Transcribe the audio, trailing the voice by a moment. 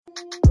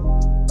Hey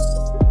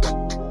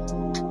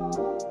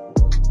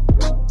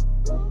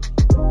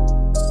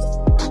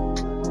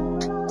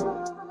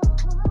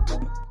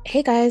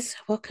guys,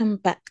 welcome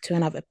back to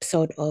another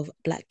episode of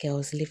Black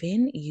Girls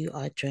Living. You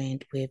are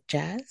joined with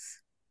Jazz.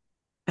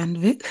 And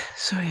Vic,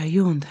 sorry, I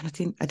yawned. I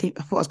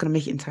thought I was gonna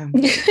make it in time.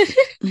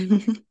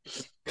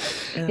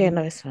 Yeah, um,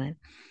 no, it's fine.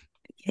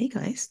 hey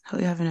guys, hope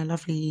you're having a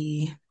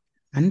lovely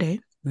Monday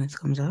when this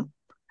comes out.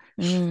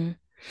 Mm.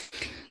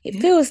 It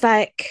Yeah. feels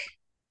like,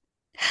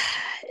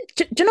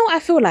 do you know what I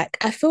feel like?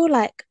 I feel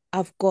like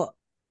I've got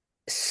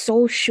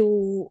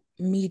social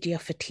media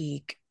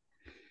fatigue,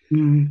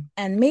 Mm,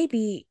 and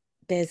maybe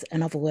there's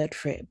another word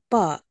for it,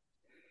 but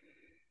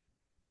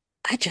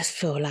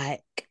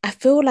I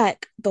feel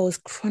like those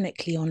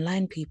chronically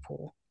online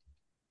people.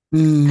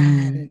 mm,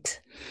 And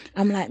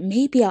I'm like,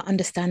 maybe I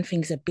understand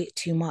things a bit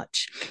too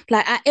much.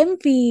 Like, I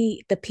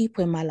envy the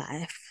people in my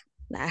life.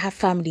 Like, I have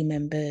family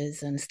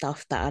members and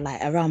stuff that are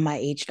like around my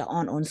age that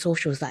aren't on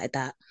socials like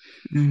that.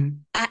 mm.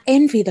 I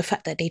envy the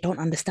fact that they don't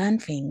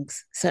understand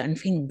things, certain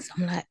things.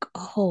 I'm like,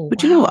 oh,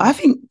 But you know what? wow.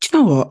 Do you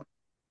know what?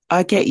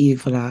 I get you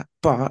for that,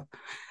 but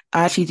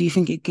I actually do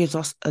think it gives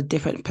us a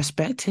different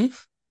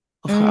perspective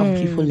of how other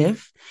people Mm,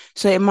 live.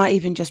 So it might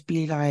even just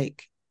be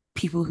like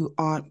people who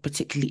aren't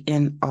particularly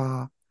in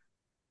our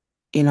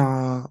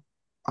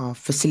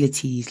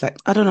facilities, like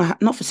I don't know,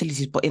 not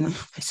facilities, but in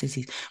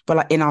facilities, but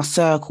like in our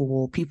circle,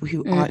 or people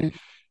who aren't mm,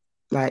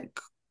 like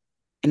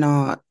in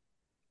our,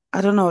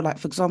 I don't know, like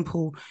for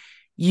example,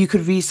 you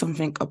could read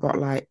something about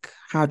like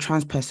how a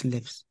trans person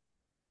lives,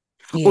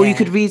 or you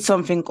could yeah. read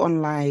something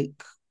on like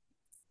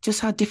just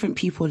how different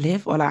people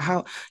live, or like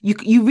how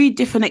you read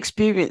different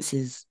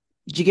experiences.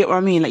 Do you get what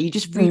I mean? Like you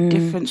just read Mm,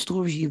 different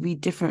stories, you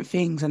read different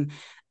things, and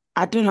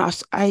I don't know.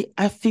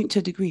 I think to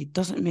a degree it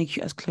doesn't make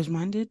you as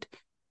close-minded.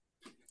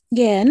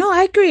 yeah, no,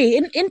 I agree.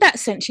 In that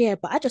sense, yeah,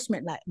 but I just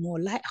meant like more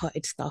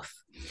lighthearted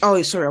stuff.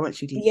 Oh, sorry, I went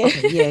too deep. Yeah.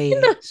 Okay, yeah, yeah,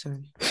 No,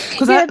 sorry.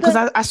 Because I yeah, because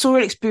no. I saw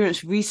an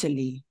experience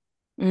recently,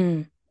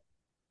 Mm,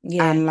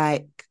 yeah. and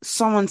like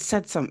someone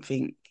said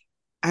something,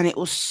 and it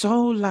was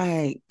so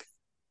like,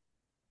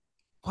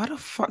 why the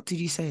fuck did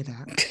you say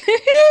that?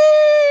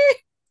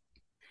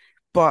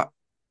 But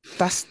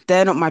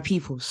they're not my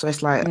people, so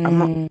it's like I'm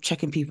not Mm,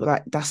 checking people.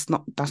 Like that's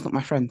not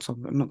my friend, so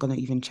I'm not gonna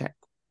even check.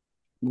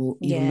 Will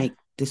even yeah, make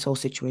this whole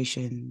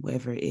situation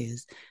whatever it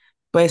is.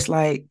 But it's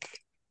like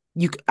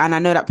and I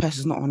know that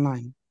person's not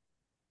online.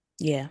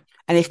 yeah.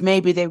 And if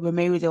maybe they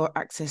had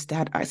access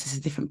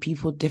to different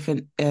people,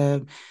 different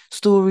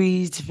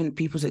stories, different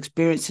people's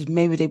experiences.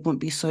 Maybe they wouldn't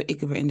be so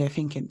ignorant in their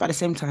thinking. But at the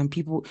same time,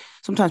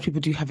 sometimes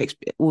people do have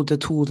all the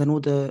tools and all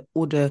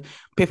the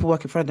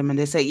paperwork in front of them, and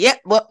they say, "Yeah,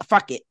 well,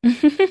 fuck it."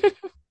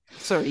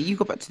 Sorry, you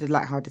go back to the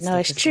lighthearted No,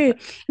 stuff. it's Let's go true.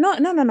 back. No,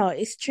 no, no, no.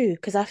 It's true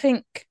because I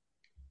think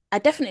I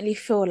definitely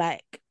feel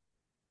like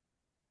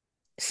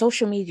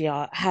social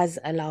media has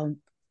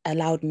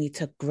allowed me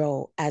to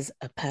grow as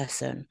a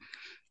person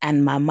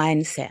and my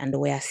mindset and the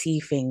way I see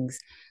things.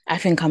 I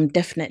think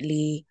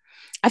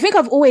I think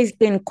I've always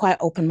been quite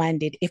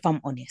open-minded, if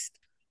I'm honest.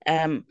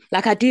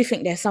 Like I do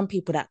think there's some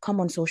people that come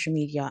on social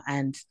media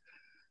and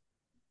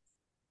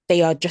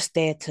they are just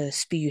there to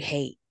spew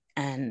hate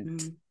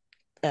and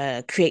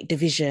Mm, create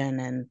division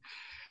and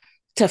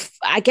to,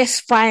 I guess,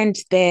 find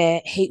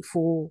their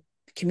hateful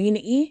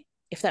community,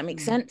 if that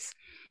makes mm, sense.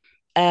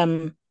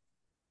 Um,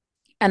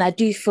 and I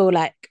do feel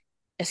like,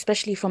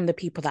 especially from the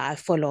people that I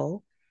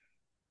follow,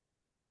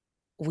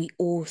 we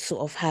all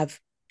sort of have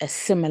a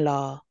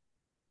similar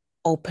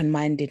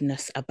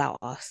open-mindedness about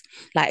us.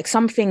 Like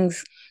some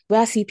things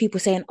where I see people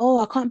saying, "Oh,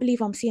 I can't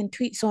believe I'm seeing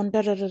tweets on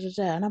da da da da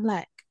da," and I'm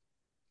like,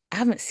 I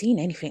haven't seen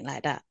anything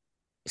like that.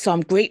 So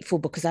I'm grateful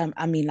because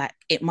I mean, like,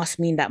 it must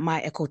mean that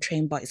my echo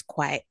chamber is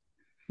quite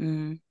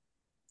mm,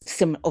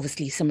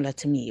 obviously similar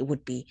to me. It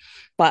would be,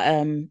 but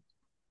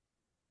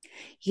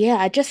yeah,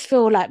 I just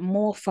feel like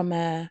more from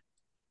a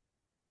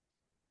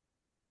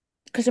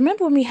because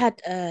remember when we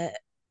had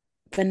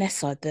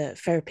Vanessa, the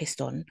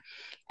therapist, on,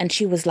 and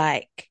she was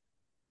like,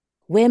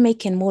 "We're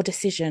making more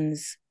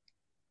decisions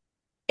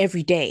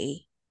every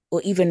day,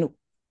 or even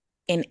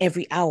in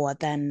every hour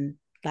than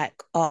like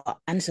our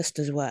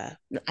ancestors were.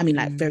 I mean,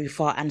 like mm, very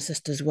far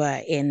ancestors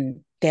were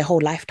in their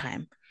whole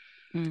lifetime."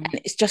 mm,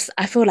 And it's just,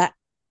 I feel like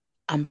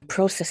I'm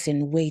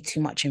processing way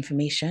too much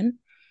information.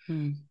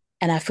 mm.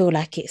 And I feel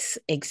like it's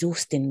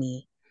exhausting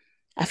me.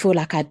 I feel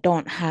like I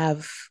don't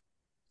have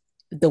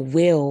the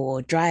will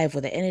or drive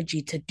or the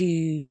energy to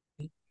do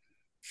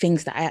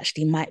things that I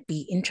actually might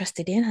be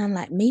interested in. And I'm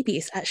like, maybe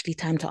it's actually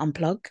time to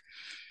unplug.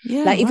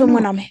 Yeah, Like why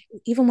not?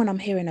 even when I'm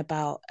hearing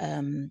about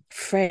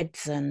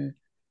threads and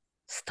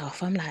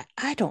stuff, I'm like,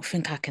 I don't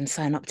think I can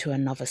sign up to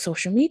another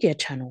social media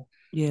channel.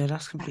 Yeah,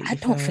 that's I completely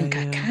don't fair. think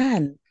I Yeah.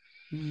 can.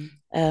 Mm.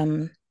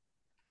 Um,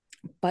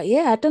 but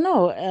yeah, I don't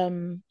know.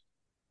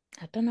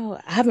 I don't know.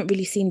 I haven't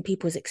really seen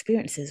people's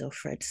experiences of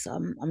threads, so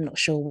I'm not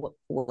sure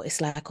what it's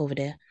like over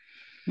there.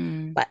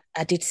 Mm. But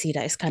I did see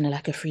that it's kind of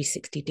like a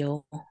 360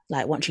 deal.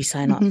 Like once you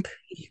sign up,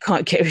 you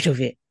can't get rid of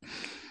it.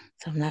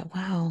 So I'm like,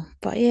 wow.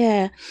 But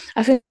yeah,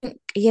 I think,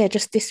 yeah,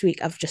 just this week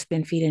I've just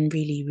been feeling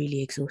really,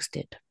 really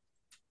exhausted.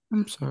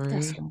 I'm That's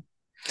sorry. all.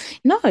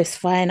 No, it's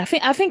fine. I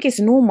think it's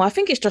normal. I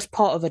think it's just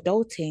part of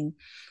adulting.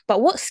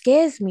 But what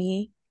scares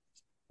me,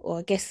 or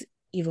I guess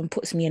even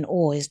puts me in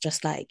awe, is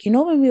just like,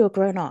 when we were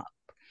growing up,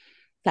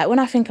 like when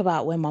I think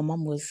about when my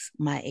mum was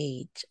my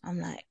age, I'm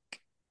like,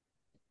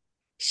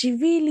 she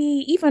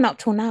really, even up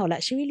till now,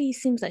 like she really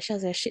seems like she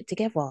has her shit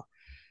together.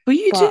 But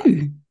you But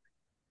do.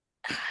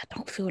 I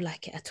don't feel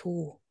like it at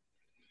all.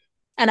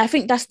 And I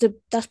think that's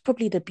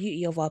probably the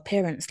beauty of our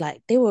parents.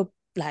 Like they were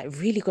like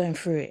really going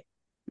through it,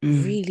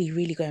 Mm. really,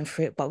 really going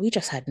through it, but we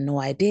just had no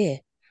idea.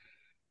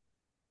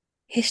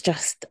 It's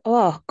just,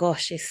 oh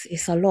gosh,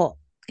 it's a lot.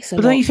 It's a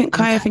But don't you lot. think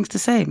Kaya thinks the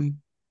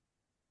same?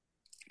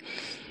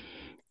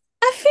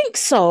 I think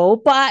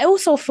so, but I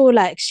also feel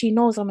like she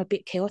knows I'm a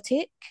bit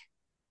chaotic.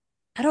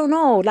 I don't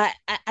know. Like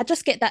I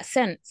just get that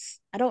sense.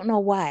 I don't know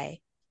why.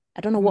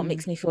 I don't know what Mm.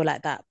 makes me feel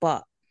like that,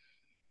 but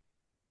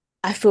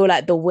I feel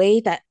like the way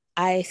that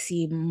I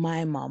see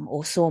my mum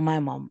or saw my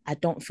mum, I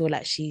don't feel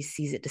like she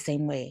sees it the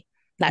same way.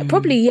 Like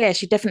probably, Mm. yeah,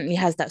 she definitely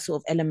has that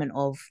sort of element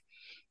of,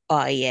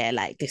 oh yeah,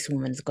 like this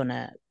woman's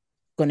gonna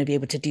be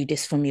able to do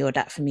this for me or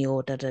that for me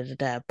or da da da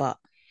da. But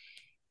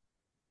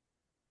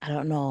I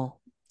don't know.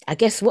 I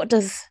guess what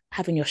does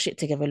having your shit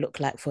together look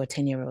like for a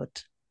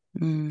 10-year-old?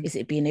 Mm. Is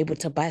it being able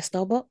to buy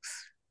Starbucks?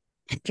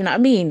 Do you know what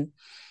I mean?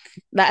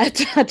 Like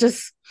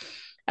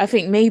I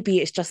think maybe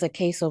it's just a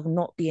case of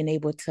not being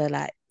able to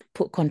like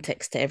put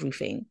context to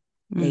everything,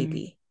 Mm.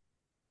 maybe.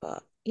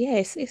 But yeah,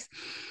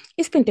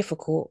 it's been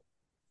difficult.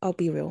 I'll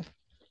be real.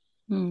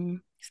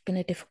 Mm. It's been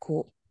a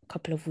difficult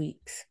couple of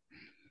weeks.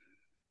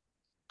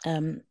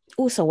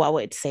 Also what I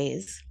wanted to say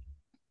is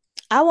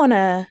I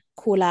wanna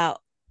call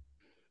out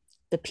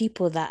the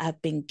people that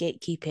have been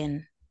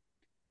gatekeeping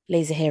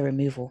laser hair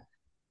removal.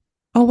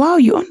 Oh wow,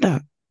 you on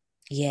that?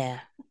 Yeah.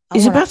 I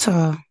Is it wanna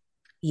better?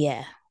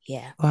 yeah,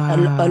 yeah. A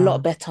lot Wow.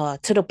 better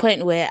to the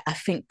point where I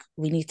think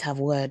we need to have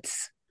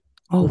words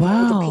Oh with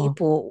wow.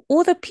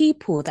 all the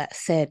people that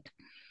said,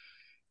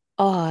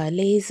 oh,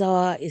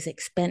 laser is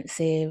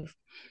expensive,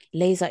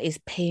 laser is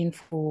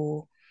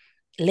painful,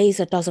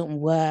 laser doesn't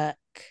work.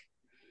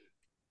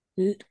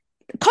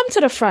 Come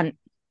to the front,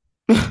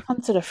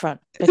 come to the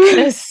front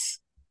because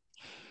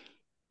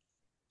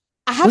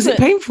I Was it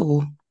haven't,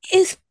 painful?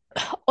 it's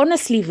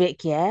honestly,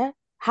 Vic, yeah,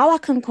 how I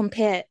can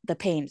compare the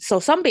pain. So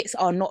some bits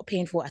are not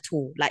painful at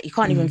all, like you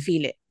can't even Mm.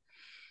 feel it.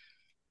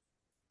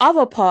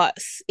 Other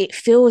parts, it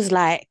feels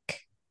like,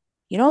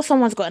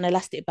 someone's got an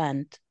elastic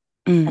band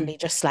and Mm. they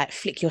just like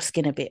flick your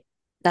skin a bit.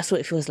 That's what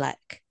it feels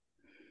like.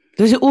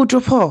 Does it all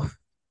drop off?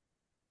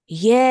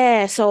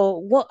 Yeah. So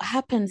what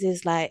happens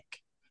is like,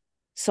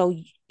 so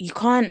you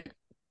can't,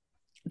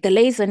 the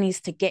laser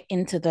needs to get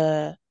into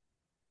the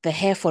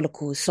hair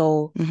follicles.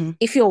 So Mm-hmm.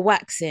 if you're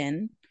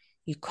waxing,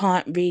 you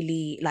can't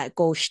really like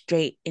go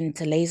straight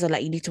into laser.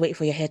 Like you need to wait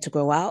for your hair to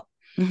grow out.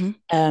 Mm-hmm.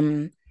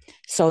 Um,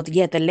 so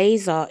yeah, the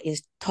laser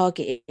is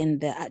targeted in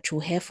the actual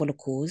hair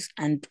follicles,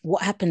 and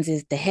what happens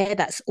is the hair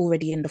that's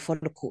already in the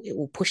follicle, it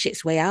will push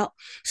its way out.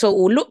 So it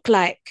will look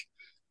like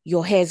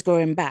your hair's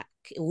growing back.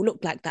 It will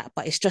look like that,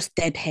 but it's just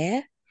dead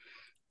hair.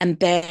 And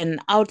then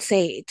I would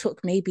say it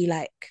took maybe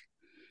like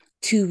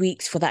 2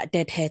 weeks for that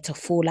dead hair to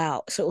fall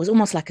out. So it was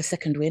almost like a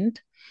second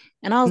wind.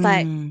 And I was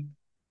like, Mm.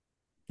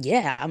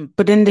 yeah, I'm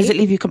But then does it baby.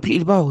 leave you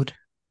completely bald?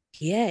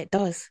 Yeah, it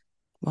does.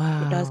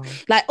 It does. Wow.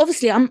 Like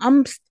obviously I'm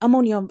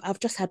only on, I've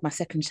just had my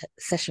second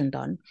session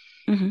done,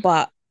 Mm-hmm.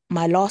 but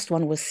my last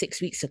one was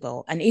 6 weeks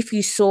ago. And if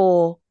you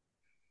saw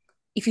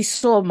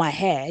my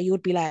hair, you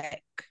would be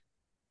like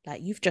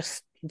you've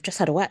just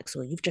had a wax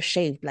or you've just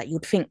shaved. Like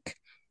you'd think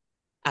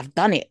I've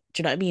done it.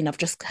 Do you know what I mean? I've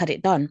just had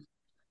it done.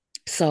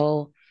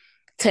 So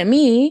to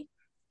me,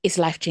 it's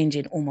life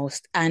changing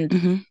almost. And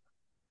Mm-hmm.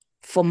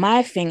 for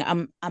my thing,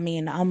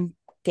 I'm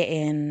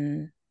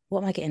getting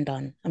what am I getting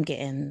done? I'm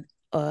getting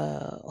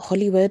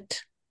Hollywood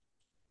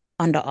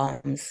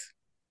underarms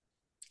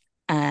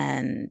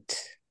and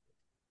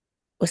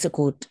what's it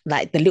called?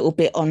 Like the little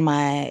bit on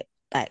my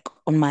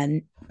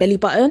belly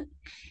button,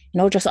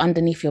 just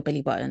underneath your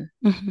belly button.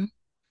 Mm-hmm.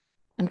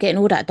 I'm getting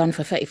all that done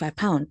for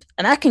 £35.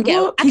 And I can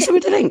get What? I Can you can send me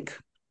the link?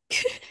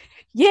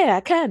 yeah,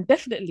 I can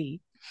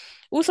definitely.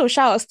 Also,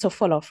 shout outs to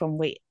Follow from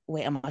Wait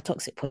Am I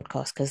Toxic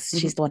podcast because Mm-hmm.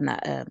 she's the one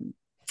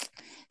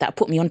that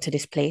put me onto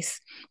this place.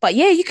 But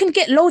yeah, you can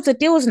get loads of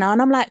deals now.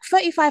 And I'm like,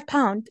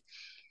 £35,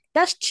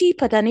 that's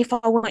cheaper than if I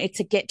wanted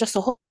to get just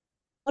a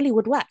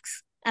Hollywood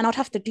wax. And I'd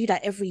have to do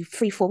that every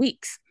 3-4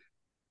 weeks.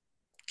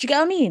 Do you get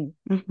what I mean?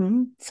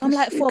 Mm-hmm. So I'm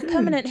That's like, so for a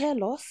permanent good. hair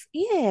loss,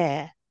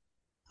 yeah.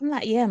 I'm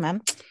like, yeah,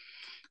 man.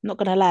 I'm not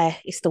gonna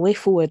lie, it's the way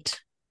forward,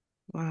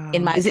 in Wow.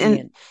 my Is it in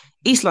opinion.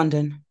 East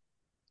London?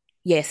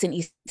 Yes, in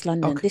East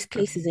London. Okay. This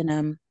place is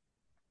in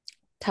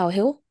Tower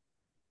Hill,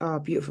 Oh,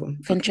 beautiful. Okay,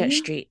 Fenchurch yeah.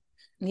 Street.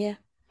 Yeah.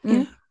 Yeah.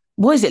 Mm.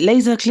 What is it?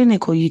 Laser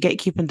clinic or you get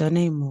keeping the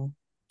name or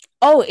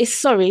Oh, it's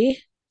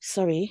sorry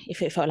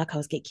if it felt like I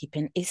was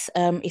gatekeeping.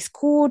 It's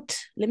called.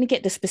 Let me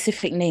get the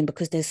specific name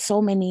because there's so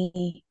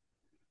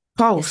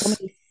Pulse?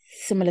 many.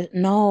 Similar.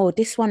 No,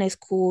 this one is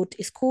called,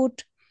 it's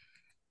called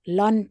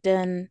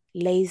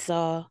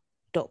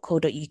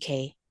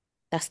londonlaser.co.uk.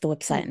 That's the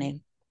website Hmm.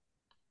 name.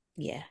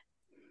 Yeah.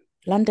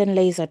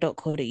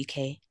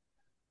 londonlaser.co.uk.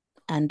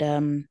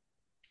 And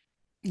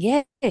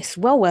yeah, it's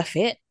well worth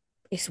it.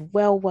 It's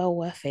well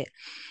worth it.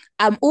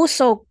 I'm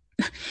also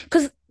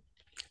because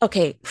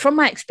okay, from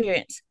my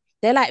experience,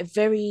 they're like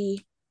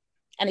very,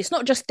 and it's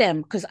not just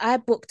them, because I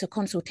booked a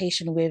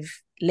consultation with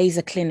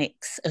laser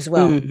clinics as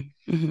well. Mm.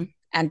 Hmm.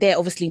 And they're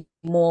obviously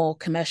more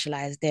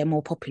commercialized, they're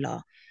more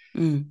popular.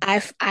 Mm.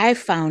 I've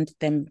found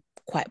them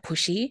quite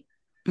pushy.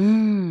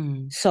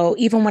 Mm. So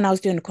even when I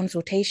was doing the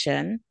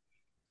consultation,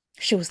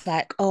 she was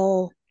like,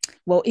 "Oh,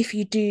 well, if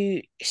you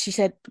do," she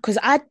said, "because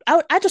I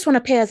just want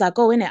to pay as I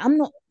go in it. I'm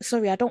not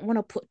sorry, I don't want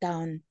to put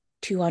down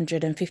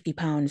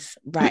 £250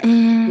 right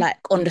Mm-mm. like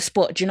on the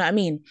spot. Do you know what I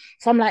mean?"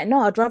 So I'm like, "No,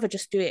 I'd rather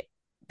just do it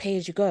pay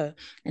as you go."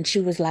 And she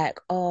was like,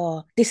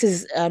 "Oh, this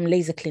is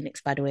laser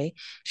clinics, by the way."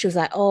 She was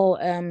like, "Oh,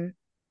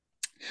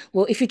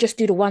 well, if you just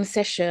do the one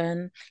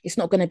session, it's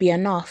not going to be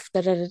enough."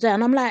 Da, da, da, da.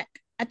 And I'm like,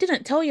 "I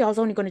didn't tell you I was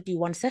only going to do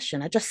one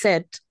session. I just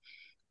said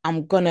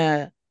I'm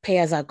gonna pay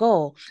as I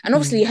go." And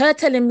obviously, Mm. her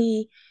telling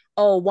me,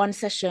 "Oh, one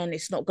session,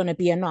 it's not gonna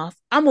be enough."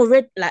 I'm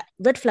already like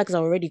red flags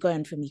are already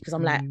going for me because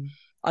I'm like, Mm.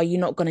 "Are you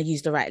not gonna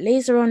use the right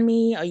laser on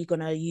me? Are you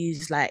gonna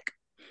use like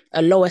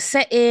a lower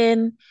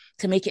setting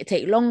to make it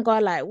take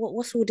longer? Like,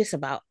 what's all this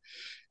about?"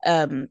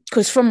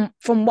 Because from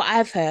what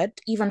I've heard,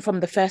 even from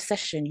the first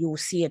session, you will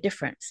see a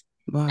difference,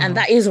 and Wow.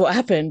 that is what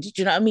happened. Do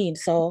you know what I mean?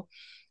 So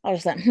I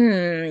was like,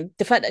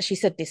 the fact that she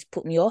said this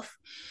put me off.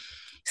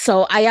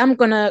 So I am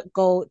gonna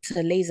go to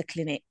the laser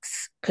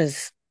clinics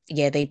because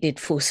yeah, they did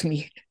force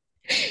me.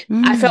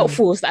 I felt Mm.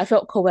 forced. I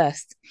felt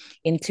coerced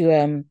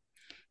into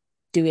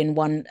doing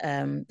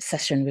one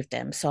session with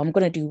them. So I'm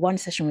gonna do one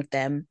session with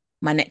them,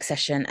 my next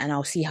session, and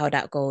I'll see how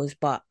that goes.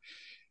 But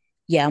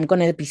yeah, I'm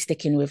gonna be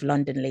sticking with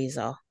London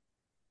Laser.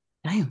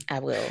 Damn. I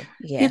will.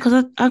 Yeah, Yeah.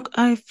 because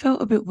I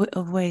felt a bit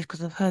of ways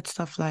because I've heard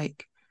stuff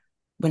like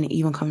when it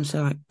even comes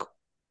to like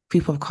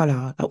people of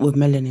color, like with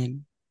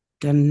melanin,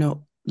 they're not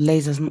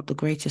lasers not the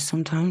greatest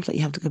sometimes. Like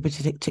you have to go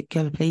to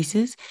particular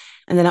places.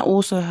 And then I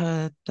also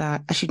heard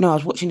that actually no, I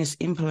was watching this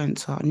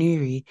influencer,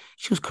 Nuri.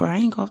 She was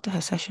crying after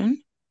her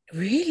session.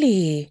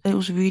 Really? It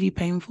was really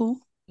painful.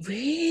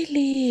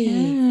 Really?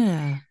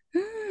 Yeah.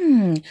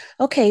 Hmm.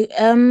 Okay.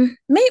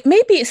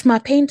 Maybe it's my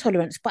pain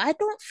tolerance, but I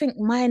don't think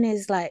mine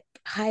is like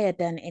higher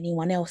than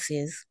anyone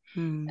else's.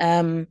 Hmm.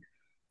 Um,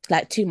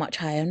 like too much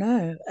higher.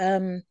 No.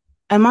 And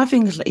my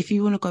thing is like if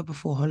you want to go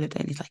before holiday,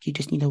 and it's like you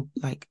just need to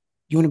like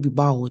you want to be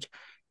bowled.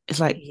 It's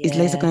like is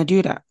laser Yeah. gonna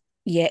do that?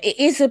 Yeah. It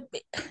is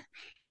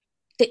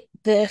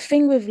the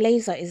thing with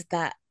laser is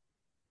that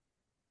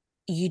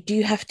you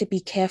do have to be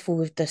careful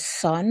with the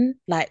sun,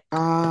 like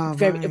Ah,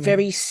 right.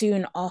 very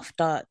soon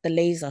after the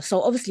laser.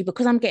 So obviously,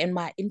 because I'm getting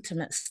my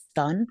intimates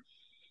done,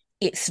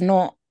 it's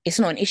not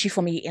an issue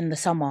for me in the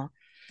summer.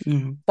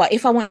 Mm, But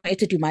if I wanted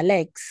to do my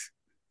legs,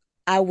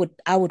 I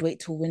would wait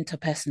till winter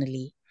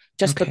personally,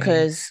 just okay.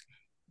 because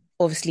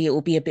obviously it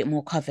will be a bit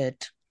more covered.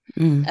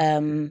 Mm.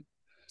 Um,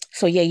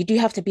 so yeah, you do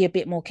have to be a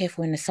bit more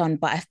careful in the sun.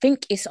 But I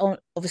think it's on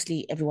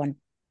obviously everyone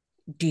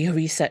do your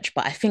research,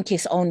 but I think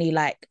it's only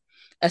like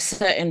a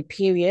certain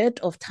period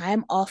of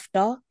time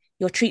after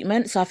your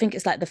treatment. So I think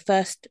it's like the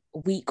first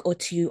week or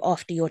two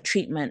after your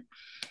treatment,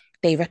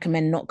 they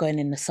recommend not going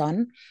in the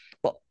sun.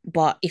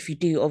 But if you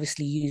do,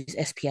 obviously use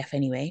SPF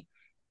anyway.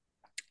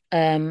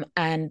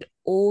 And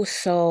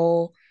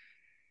also,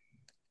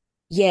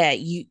 yeah,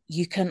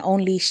 you can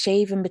only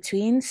shave in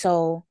between.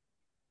 So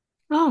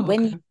Oh,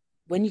 when you okay.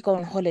 when you go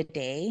on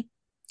holiday,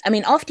 I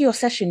mean, after your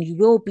session, you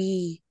will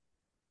be,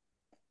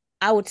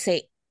 I would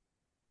say,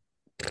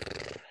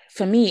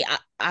 for me,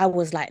 I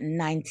was like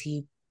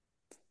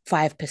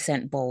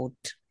 95% bald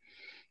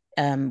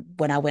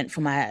when I went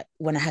for my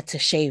when I had to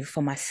shave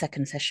for my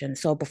second session.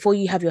 So before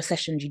you have your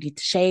sessions, you need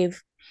to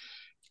shave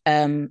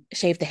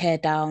the hair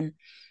down,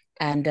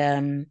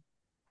 and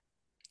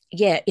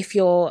yeah, if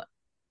you're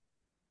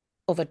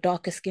of a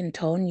darker skin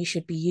tone, they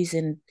should be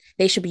using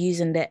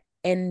the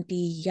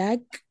ND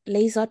Yag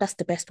laser. That's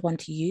the best one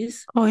to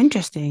use. Oh,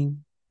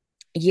 interesting.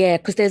 Yeah,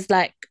 because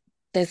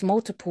there's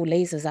multiple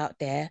lasers out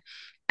there,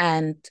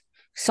 and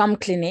some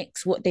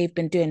clinics what they've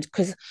been doing,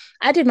 because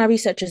I did my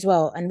research as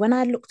well, and when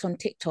I looked on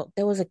TikTok,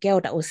 there was a girl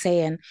that was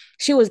saying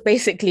she was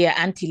basically an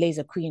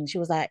anti-laser queen. She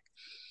was like,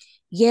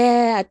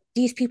 "Yeah,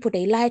 these people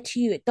they lie to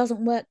you. It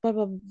doesn't work. Blah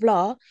blah blah."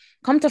 Blah.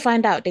 Come to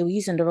find out, they were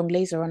using the wrong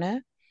laser on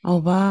her. Oh,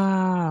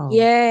 wow.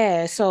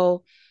 Yeah,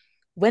 so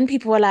when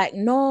people were like,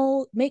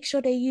 "No, make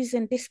sure they're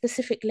using this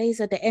specific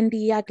laser, the ND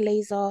Yag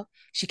laser,"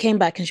 she came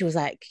back and she was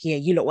like, "Yeah,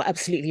 you lot were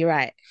absolutely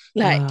right."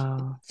 Like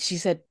Wow. she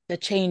said, the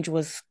change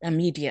was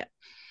immediate.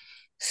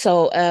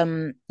 So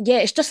yeah,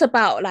 it's just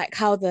about like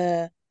how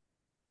the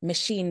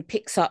machine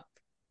picks up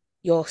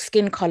your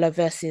skin color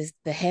versus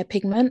the hair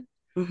pigment.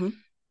 Hmm.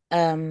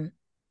 Um,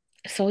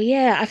 so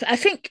yeah, I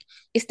think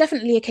it's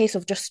definitely a case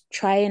of just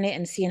trying it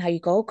and seeing how you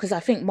go. Because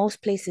I think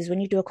most places when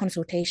you do a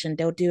consultation,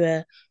 they'll do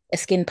a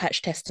skin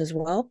patch test as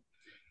well.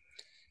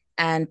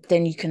 and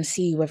then you can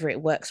see whether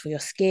it works for your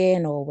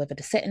skin or whether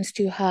the setting's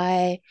too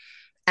high.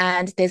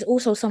 And there's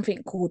also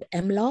something called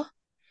Emla,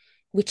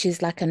 which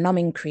is like a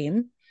numbing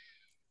cream.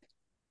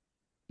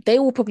 They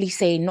will probably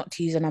say not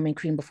to use a numbing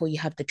cream before you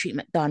have the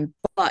treatment done.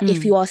 But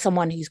if Mm. you are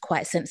someone who's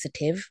quite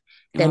sensitive,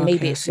 then Oh,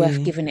 maybe okay, I it's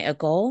worth see. giving it a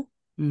go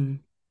Mm.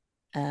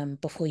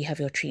 before you have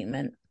your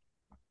treatment.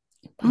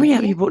 I'm But really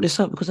happy yeah, you brought this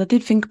up because I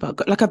did think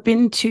about like I've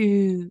been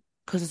to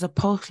because there's a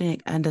pulse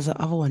clinic and there's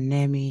another one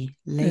near me.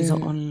 Laser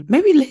mm, on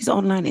maybe laser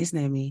online is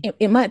near me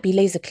it might be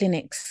laser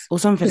clinics or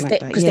something because like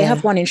that. they have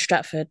Yeah. one in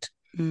Stratford,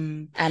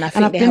 Mm. and I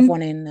And think I've they have been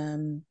one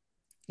in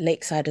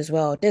Lakeside as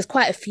well. There's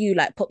quite a few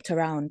like popped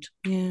around.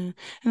 yeah,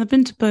 and I've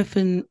been to both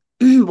and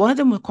one of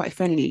them were quite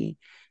friendly.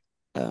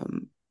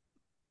 Um,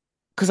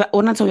 because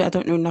when I told you I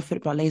don't know nothing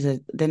about laser,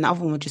 then the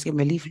other one would just give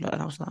me a leaflet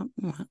and I was like, all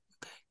right.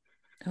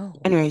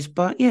 Oh, Anyways,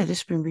 but yeah, this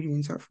has been really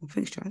insightful.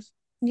 Thanks, Chaz.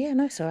 yeah,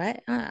 no, it's all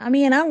right. I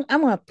mean, I'm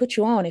gonna put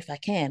you on if I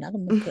can. I'm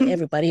gonna put You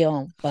everybody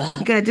on, but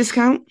get a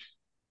discount?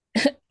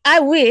 I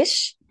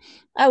wish,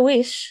 I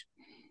wish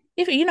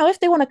if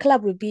they want to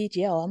collab with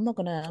BGL, I'm not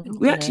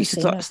We gonna actually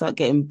should say no. start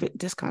getting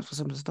discounts for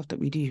some of the stuff that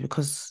we do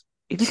because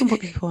if we can put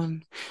people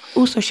on.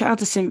 Also, shout out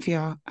to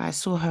Cynthia. I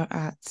saw her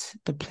at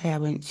the play I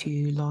went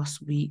to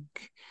last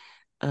week.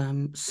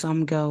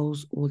 Some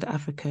Girls or the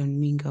African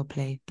Mean Girl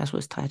play. That's what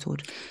it's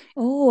titled.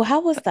 Oh,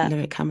 how was that?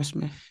 Lyric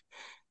Hammersmith.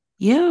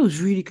 Yeah, it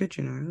was really good,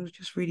 you know. It was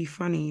just really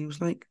funny. It was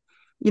like,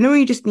 when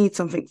you just need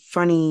something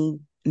funny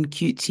and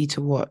cutesy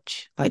to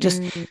watch, like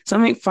just Mm,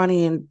 something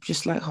funny and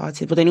just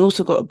light-hearted, but then it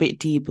also got a bit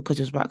deep because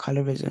it was about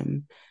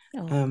colorism,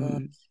 oh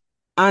God. um,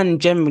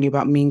 and generally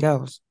about mean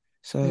girls.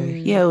 So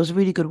yeah, Mm. it was a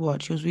really good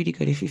watch. It was really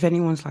good. If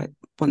anyone's like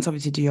wants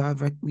something to do, I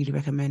really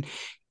recommend.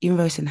 Even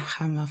though it's in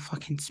Hammer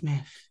fucking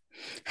Smith.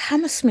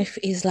 Hammersmith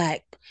is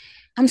like,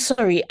 I'm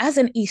sorry, as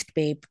an East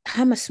babe,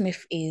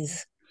 Hammersmith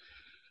is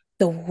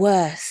the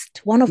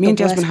worst, one of Me the and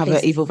Jasmine worst have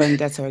an places. evil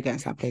vendetta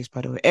against that place,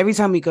 by the way. Every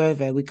time we go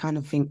there, we kind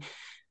of think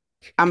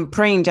I'm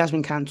praying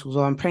Jasmine cancels,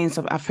 or I'm praying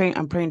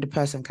the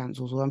person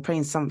cancels, or I'm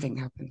praying something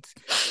happens.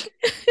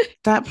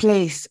 That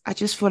place, I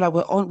just feel like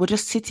we're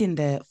just sitting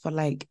there for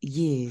like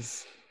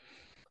years.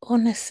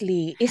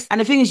 Honestly,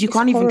 And the thing is, you it's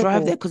can't even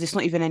drive there horrible. because it's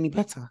not even any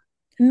better.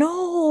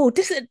 No,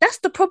 that's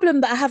the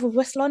problem that I have with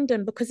West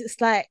London because it's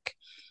like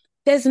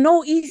there's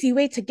no easy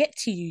way to get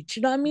to you. Do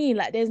you know what I mean?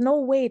 Like there's no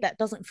way that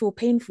doesn't feel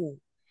painful.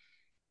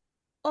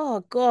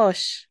 Oh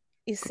gosh,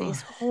 it's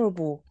Gosh,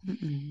 horrible.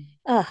 mm-mm,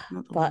 Ah,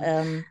 not the but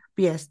one.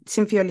 But yes,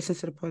 Cynthia listens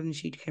to the pod and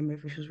she came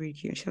over. She was really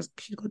cute.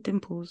 She's got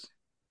dimples,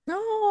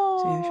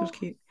 so yeah, she was no.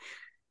 cute.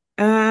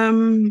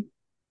 Do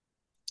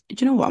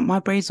you know what? My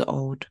braids are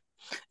old,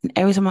 and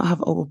every time I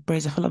have old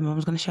braids, I feel like my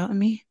mom's gonna shout at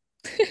me.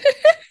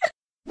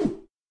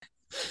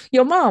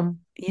 Your mom.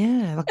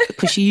 Yeah, like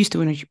because she used to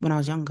when I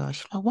was younger.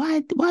 She's like, why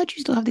do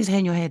you still have this hair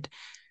in your head?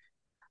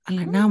 And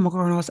like now I'm a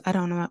grown ass, I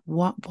don't know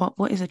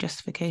what is a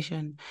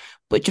justification.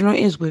 But do you know what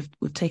it is with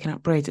taking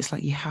out braids? It's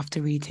like you have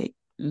to retake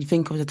you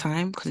think of the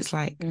time because it's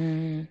like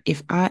Mm,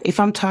 if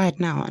I'm tired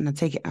now and I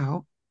take it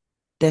out,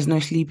 there's no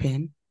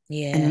sleeping,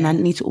 and then I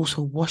yeah, need to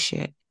also wash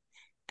it,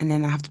 and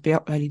then I have to be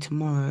up early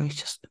tomorrow. It's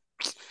just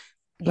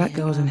black yeah,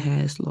 girls and no.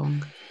 hair is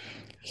long.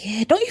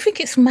 Yeah, don't you think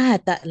it's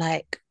mad that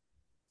like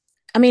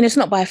I mean it's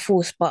not by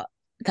force, but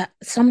that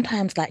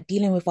sometimes like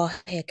dealing with our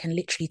hair can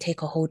literally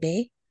take a whole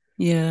day.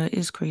 Yeah,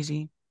 it's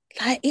crazy.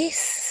 Like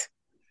it's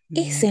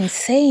Mm.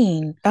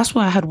 insane. That's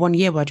why I had 1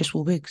 year where I just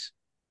wore wigs.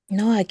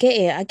 No, I get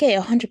it. I get it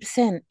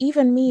 100%.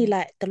 Even me, Mm.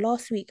 like the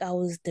last week, I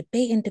was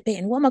debating,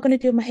 what am I going to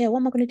do with my hair? What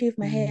am I going to do with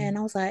my hair? Mm. And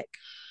I was like,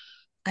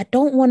 I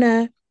don't want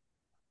to,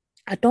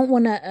 I don't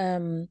want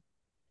to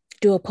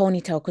do a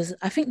ponytail because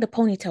I think the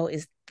ponytail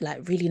is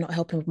like really not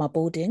helping with my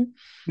balding.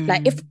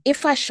 Like Mm.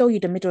 if I show you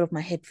the middle of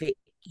my head, Vic,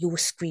 you will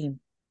scream,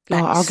 Oh,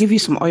 like I'll give you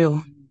some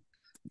oil.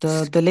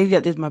 scream. The lady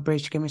that did my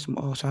braids, she gave me some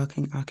oil, so I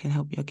can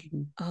help you. I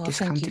can Oh,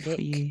 thank discount you, it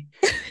for Vic. you.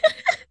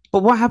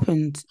 But what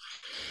happened?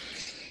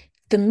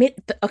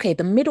 Okay,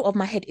 the middle of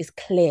my head is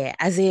clear,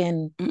 as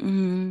in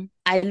Mm-mm,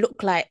 I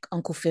look like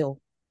Uncle Phil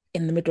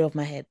in the middle of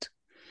my head.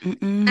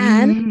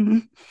 And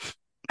mm-mm.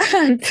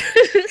 and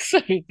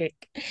sorry, Vic.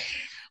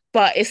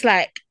 But it's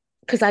like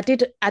because I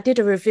did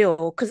a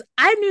reveal because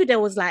I knew there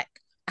was like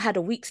I had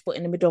a weak spot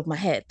in the middle of my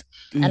head.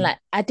 And Mm. like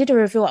I did a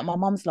reveal at my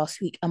mom's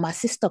last week and my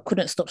sister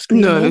couldn't stop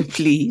No, screaming.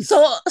 please.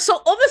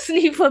 So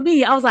obviously for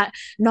me, I was like,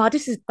 no,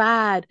 this is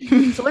bad.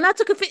 So when I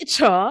took a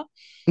picture, I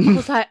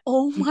was like,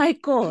 oh my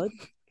God.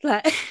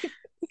 Like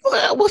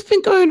What's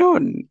been going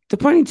on? The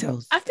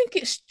ponytails. I think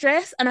it's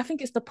stress and I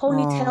think it's the Oh,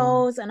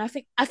 ponytails and I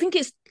think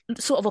it's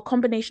sort of a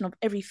combination of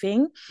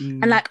everything.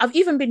 And mm, like I've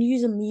even been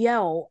using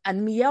Miel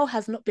and Miel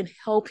has not been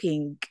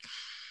helping.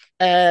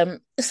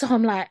 So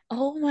I'm like,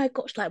 oh my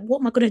gosh, like what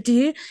am I gonna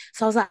do?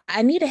 So I was like,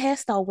 I need a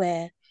hairstyle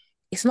where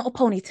it's not a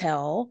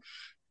ponytail.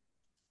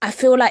 I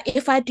feel like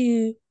if I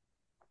do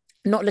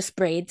knotless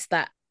braids,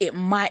 that it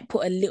might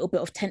put a little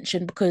bit of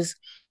tension because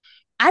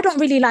I don't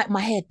really like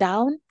my hair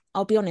down.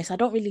 I'll be honest, I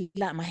don't really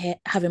like my hair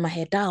having my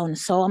hair down.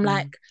 So I'm mm.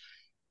 like,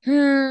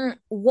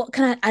 what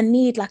can I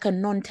need like a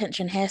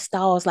non-tension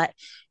hairstyle. I was like,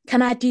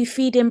 can I do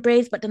feed-in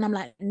braids? But then I'm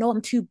like, no,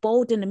 I'm too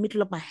bald in the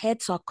middle of my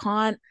head, so I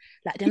can't,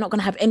 like, they're not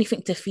gonna have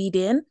anything to feed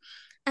in.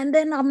 And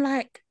then I'm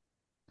like,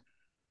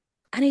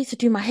 I need to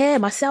do my hair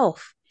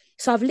myself.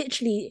 So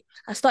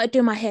I started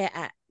doing my hair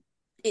at,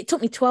 it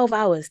took me 12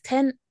 hours,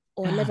 10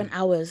 or 11 Damn.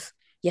 hours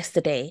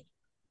yesterday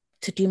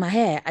to do my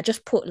hair. I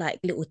just put like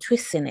little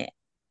twists in it,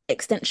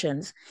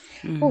 extensions.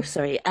 Oh, Mm.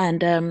 sorry.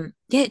 And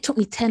yeah, it took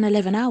me 10,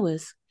 11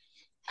 hours.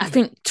 I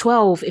think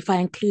 12 if I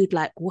include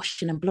like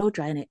washing and blow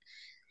drying it.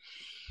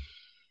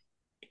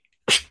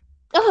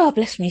 Oh,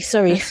 bless me.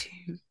 Sorry. Bless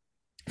you.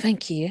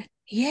 Thank you.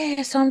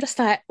 Yeah, so I'm just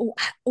like,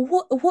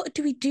 what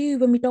do we do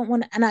when we don't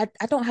want to? And I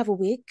don't have a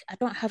wig. I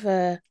don't have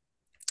a.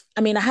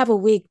 I mean, I have a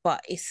wig,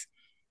 but it's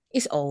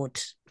old.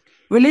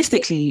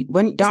 It, Realistically,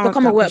 when it's that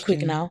become a that work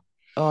wig question, now.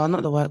 oh,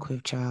 not the work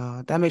with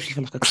child. That makes me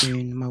feel like a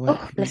coon. My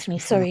work Oh, with bless makes me. me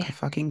feel like Sorry. a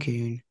fucking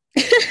coon.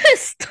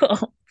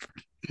 Stop.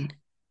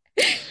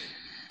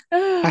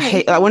 I Oh,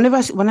 hate like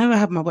whenever I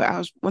have my work. I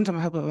was one time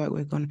I had my work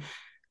wig on.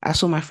 I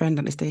saw my friend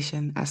at the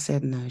station. I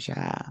said, no,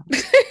 child.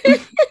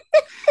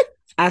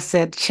 I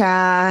said,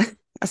 cha.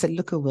 I said,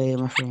 look away,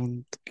 my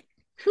friend.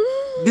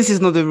 This is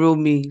not the real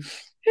me.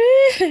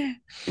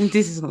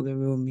 This is not the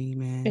real me,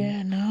 man.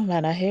 yeah, no,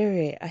 man. I hear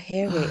it. I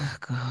hear it. Oh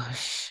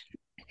gosh.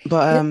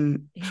 But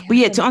It but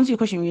yeah, I yeah, don't to know. answer your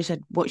question, when you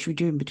said what should we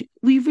do, but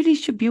we really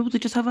should be able to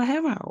just have our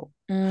hair out.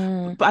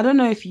 Mm, But I don't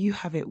know if you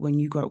have it when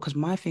you grow up, because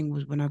my thing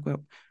was when I grew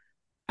up,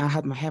 I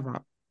had my hair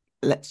out.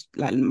 Let's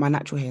like my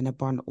natural hair in a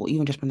bun, or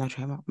even just my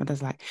natural hair out. My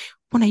dad's like,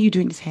 when are you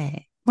doing this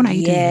hair? When are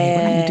you doing your hair?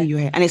 When are you yeah. doing your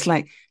hair? And it's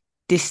like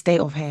this state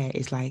of hair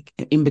is like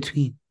in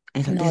between.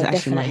 And it's like this is No,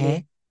 actually my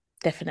hair.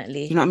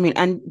 definitely. You Definitely. know what I mean?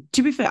 And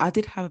to be fair, I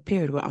did have a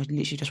period where I was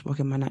literally just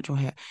rocking my natural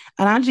hair.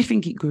 And I actually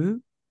think it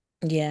grew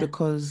Yeah.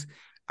 because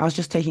I was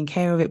just taking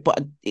care of it.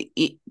 But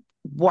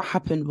what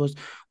happened was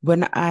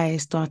when I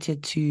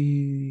started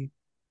to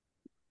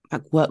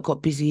like work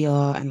got busier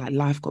and like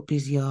life got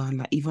busier and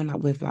like even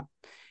like with like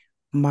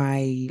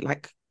my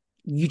like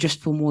you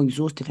just feel more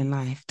exhausted in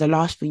life. The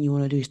last thing you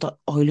want to do is start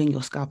oiling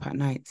your scalp at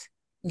night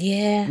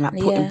Yeah. and like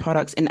putting Yeah.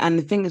 products in. And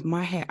the thing is,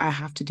 my hair, I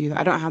have to do that.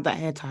 I don't have that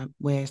hair type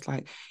where it's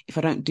like if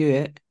I don't do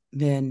it,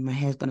 then my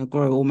hair's gonna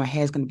grow or my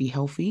hair's gonna be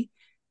healthy.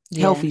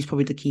 Yeah. Healthy is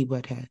probably the key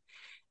word here.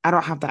 I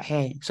don't have that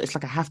hair, so it's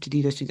like I have to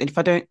do those things. And if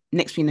I don't,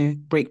 next thing you know,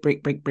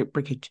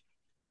 breakage.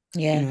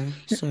 You Yeah. know,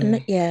 so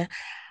Yeah.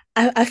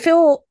 I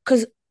feel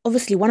because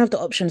obviously one of the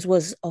options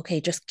was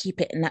okay, just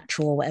keep it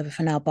natural or whatever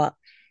for now. But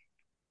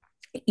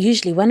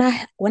usually when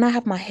I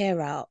have my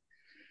hair out,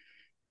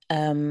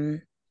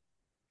 um,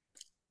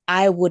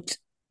 I would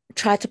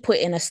try to put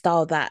in a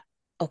style that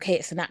okay,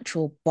 it's a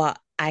natural, but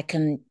I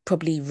can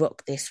probably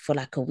rock this for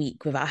like a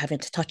week without having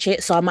to touch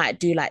it. So I might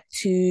do like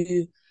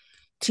two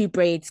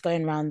braids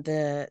going around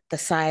the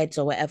sides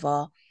or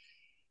whatever.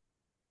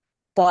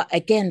 But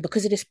again,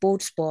 because of this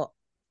bald spot,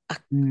 I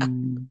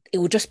mm, it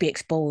will just be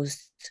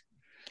exposed.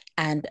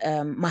 And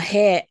my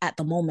hair at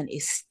the moment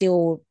is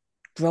still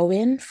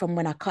growing from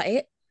when I cut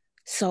it.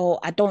 So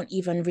I don't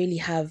even really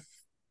have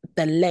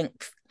the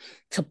length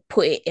to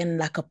put it in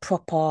like a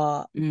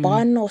proper mm,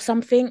 bun or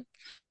something.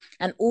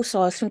 And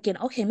also I was thinking,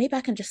 okay, maybe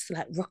I can just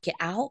like rock it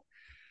out.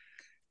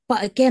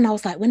 But again, I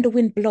was like, when the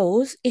wind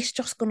blows, it's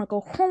just gonna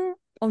go home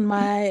on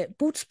my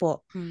bald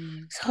spot.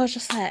 mm. So I was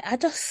just like, I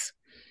just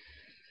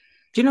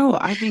Do you know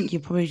what? I think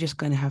you're probably just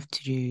gonna have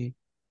to do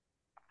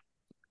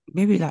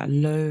maybe like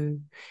low.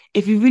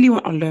 If you really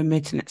want a low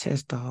maintenance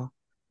hairstyle,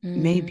 mm,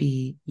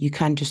 maybe you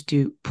can just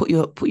do put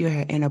your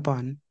hair in a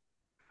bun,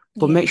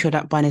 but make yeah, sure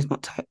that bun is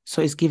not tight.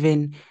 So it's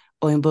giving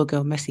Oyinbo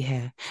girl messy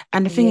hair.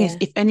 And the thing is,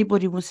 yeah. if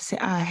anybody wants to say,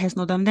 hair's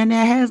not done, then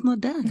their hair's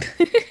not done.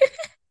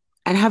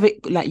 And have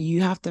it like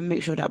you have to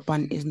make sure that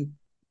bun isn't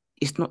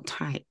it's not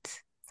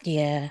tight.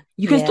 Yeah,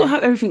 You can still yeah,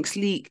 have everything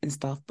sleek and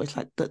stuff, but it's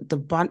like the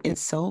bun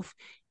itself,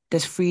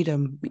 there's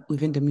freedom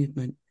within the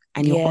movement.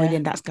 And you're yeah.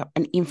 oiling that scalp.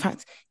 And in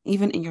fact,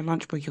 even in your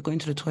lunch break, you're going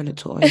to the toilet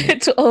to oil it.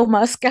 To oil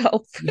my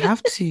scalp. You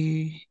have to.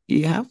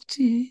 You have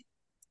to.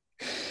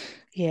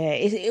 Yeah,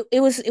 it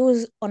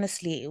was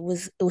honestly it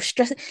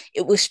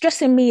was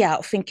stressing me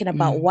out thinking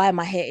about Mm, why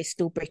my hair is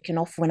still breaking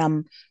off when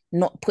I'm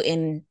not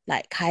putting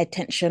like high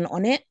tension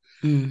on it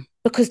mm.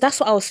 because that's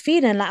what I was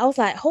feeling like I was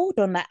like hold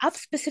on like I've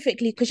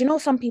specifically because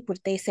some people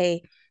they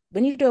say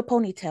when you do a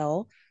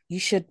ponytail you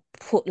should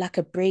put like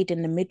a braid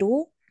in the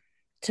middle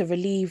to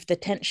relieve the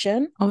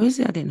tension. Oh, is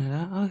it? I didn't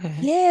know that. Okay.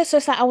 Yeah, so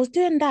it's like I was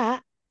doing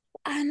that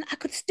and I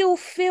could still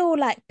feel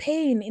like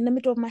pain in the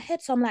middle of my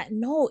head. So I'm like,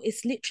 no,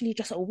 it's literally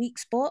just a weak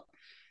spot.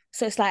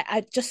 So it's like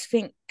I just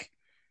think,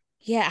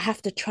 yeah, I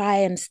have to try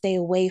and stay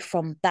away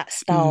from that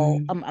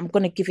style. Mm, I'm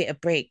gonna give it a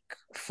break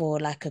for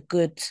like a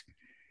good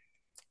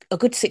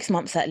 6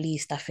 months at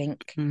least, I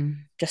think,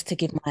 mm. just to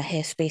give my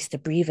hair space to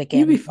breathe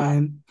You'll be again. But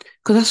fine.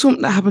 Because that's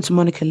something that happened to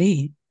Monica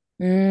Lee.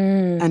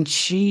 mm, And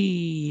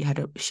she had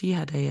a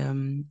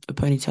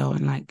ponytail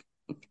and like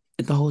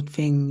the whole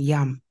thing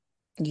yam.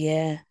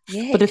 yeah,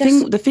 yeah, But it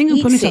just the thing in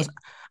eats ponytails, it.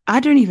 I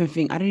don't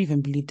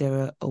even believe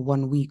they're a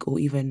 1 week or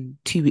even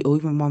 2 week or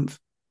even month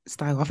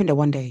style. I think they're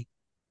one day.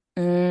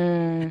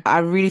 Mm, I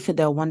really think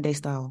they're one day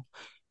style,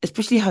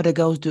 especially how the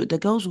girls do it. The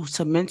girls will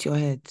cement your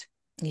head.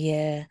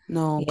 yeah.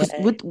 No, because Yeah.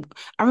 with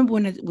I remember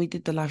when we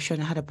did the live show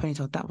and I had a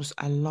ponytail. That was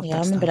I love Yeah, I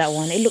that remember style that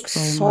one.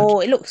 so much.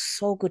 It looks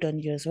so good on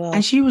you as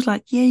And well. she was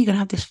like, "Yeah, you're gonna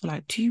have this for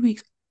like 2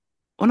 weeks."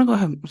 When I go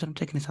home, I said, "I'm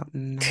taking this out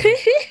now,"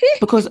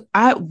 because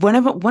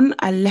when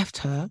I left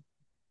her,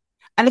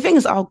 and the thing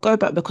is, I'll go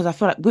back because I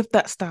feel like with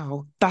that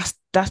style, that's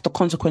the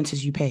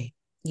consequences you pay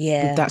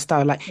with Yeah. that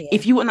style. Like Yeah.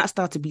 if you want that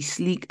style to be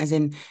sleek, as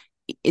in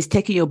it's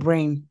taking your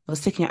brain, or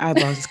it's taking your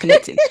eyebrows, it's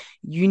collecting.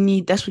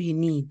 That's what you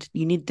need.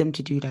 You need them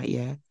to do that,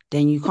 yeah.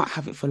 Then you can't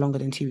have it for longer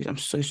than 2 weeks. I'm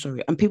so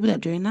sorry. And people that are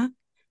doing that,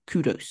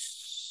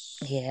 kudos.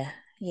 Yeah.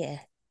 Yeah.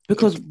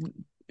 Because It,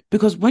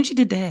 because when she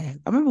did the hair,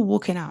 I remember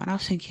walking out and I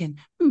was thinking,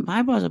 my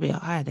eyebrows are a bit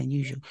higher than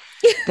usual.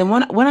 Then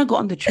when I got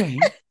on the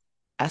train,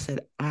 I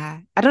said,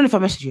 I don't know if I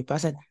messaged you, but I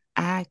said,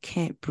 I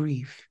can't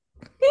breathe.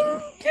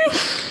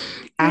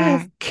 yes.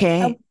 I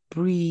can't Um,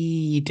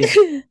 breathe.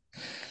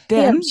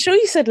 yeah, I'm Then, sure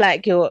you said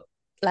like you're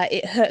like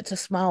it hurt to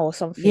smile or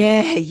something.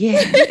 yeah,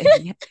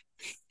 yeah.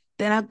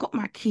 Then I got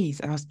my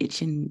keys. I was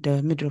itching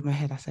the middle of my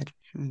head. I said,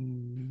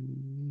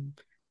 hmm.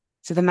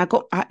 So then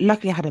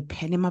luckily I had a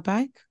pen in my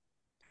bag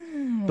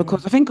Hmm.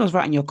 because I think I was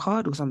writing your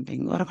card or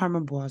something. I can't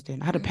remember what I was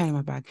doing. I had a pen in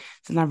my bag.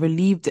 So then I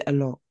relieved it a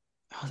lot.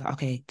 I was like,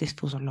 okay, this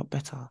feels a lot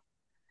better.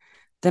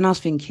 Then I was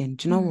thinking,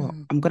 do you know what?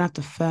 Hmm. I'm gonna have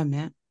to firm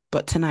it,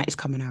 but tonight it's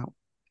coming out.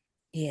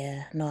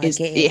 Yeah, no, I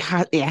get it.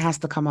 It has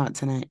to come out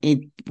tonight. It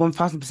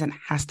 1000%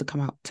 has to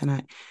come out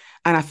tonight.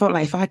 And I felt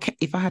like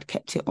if I had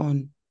kept it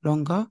on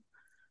longer,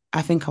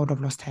 I think I would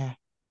have lost hair.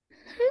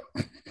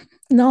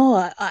 No,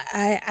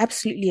 I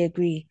absolutely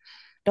agree.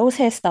 Those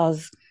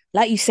hairstyles,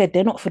 like you said,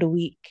 they're not for the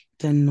weak.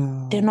 Then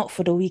They're no. not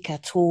for the weak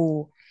at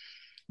all.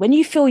 When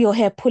you feel your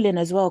hair pulling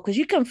as well, because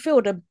you can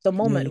feel the Yeah,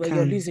 moment you where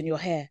you're can. losing your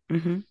hair.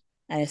 Hmm.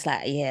 And it's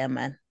like, yeah,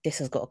 man, this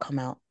has got to come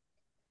out.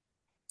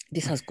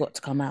 This has got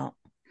to come out.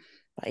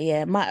 But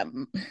yeah, my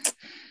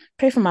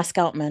pray for my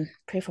scalp, man.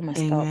 Pray for my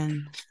scalp.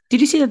 Amen.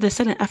 Did you see that they're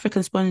selling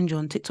African sponge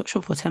on TikTok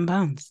shop for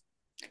 £10?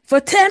 For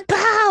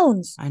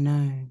 £10. I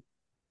know.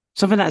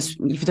 Something that's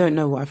if you don't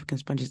know No, what African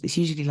sponge is, it's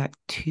usually like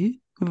two,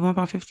 maybe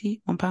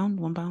 £1.50,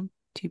 £1,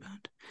 £2.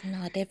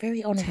 no, they're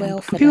very Ten.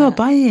 unwell And for people are that.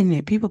 buying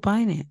it. People are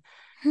buying it.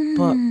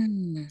 But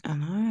Hmm. I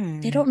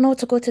They know. don't know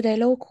to go to their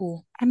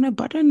local. I know,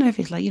 but I don't know if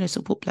it's like,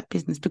 support black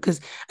business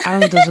because I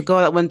remember there's a girl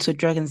that went to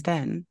Dragon's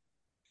Den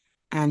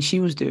and she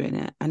was doing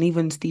it. And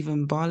even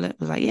Stephen Bartlett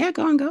was like, yeah,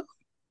 go on, go.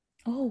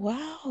 Oh,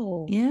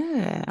 wow.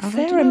 Yeah. I was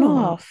like, do Fair you know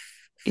what?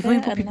 enough. If only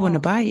Fair put people want to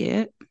enough. buy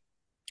it,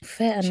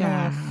 Fair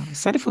child, enough.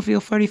 sell it for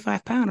your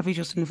 £35. I think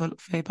you're selling for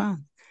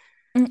 £30.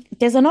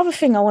 There's another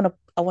thing I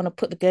wanna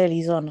put the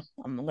girlies on.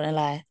 I'm not gonna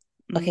lie.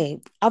 Mm. Okay,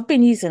 I've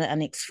been using an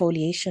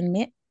exfoliation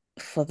mitt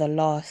for the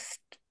last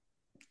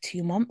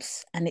 2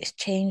 months, and it's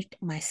changed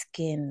my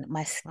skin.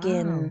 My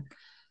skin Wow.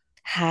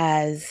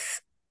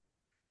 has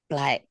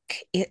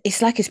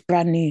it's like it's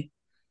brand new.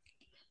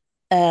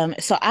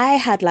 So I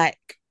had like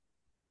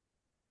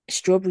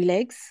strawberry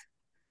legs.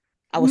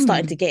 I was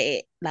starting to Mm. get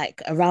it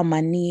like around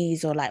my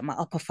knees or like my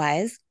upper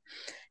thighs,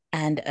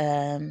 and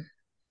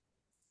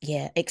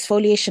yeah,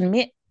 exfoliation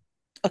mitt.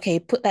 Okay,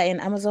 put that in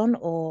Amazon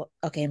or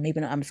okay, maybe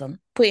not Amazon.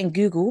 Put it in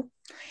Google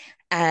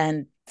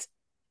and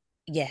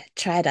yeah,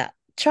 try that.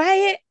 Try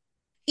it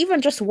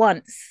even just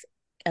once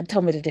and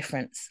tell me the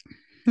difference.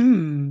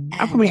 I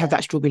And probably have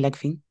that strawberry leg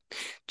thing.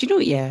 Do you know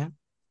what? Yeah.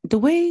 The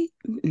way,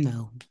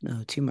 no,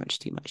 no, too much,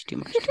 too much, too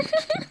much, too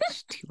much, too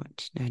much, too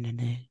much. No, no,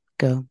 no.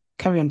 Go.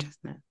 Carry on, just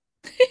now.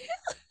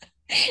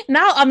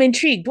 now I'm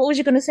intrigued. What was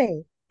you gonna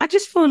say? I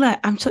just feel like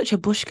I'm such a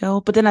bush girl,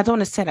 but then I don't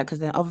want to say that because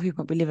then other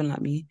people might be living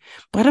like me.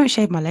 But I don't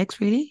shave my legs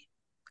really.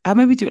 I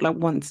maybe do it like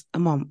once a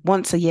month,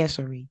 once a year,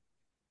 sorry.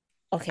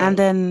 And Okay,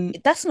 then,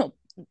 that's not.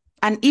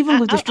 and even I,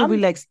 with the I strawberry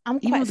legs, I'm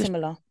even quite with the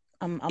similar.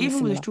 I'm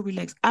even with the similar. strawberry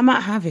legs, I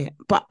might have it,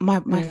 but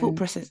my thought Mm,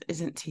 process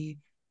isn't to.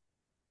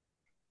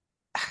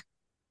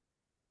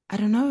 I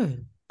don't know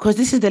because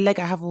this is the leg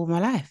I have all my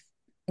life.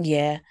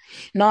 yeah,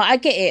 no, I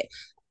get it.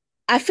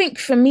 I think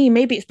for me,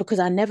 maybe it's because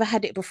I never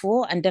had it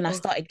before and then I Oh,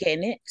 started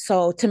getting it.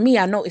 So to me,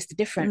 I noticed the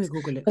let me difference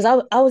Google it. because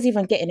I was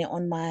even getting it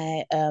on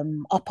my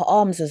upper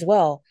arms as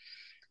well.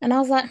 And I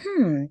was like,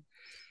 hmm.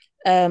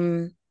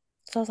 Um,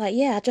 so I was like,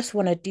 yeah, I just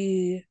want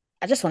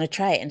to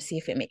try it and see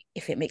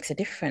if it makes a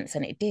difference.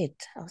 And it did.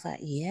 I was like,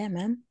 yeah,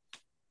 man,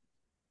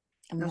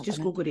 I'm I've not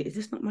just gonna. Googled it. Is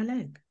this not my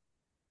leg?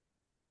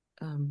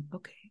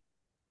 Okay.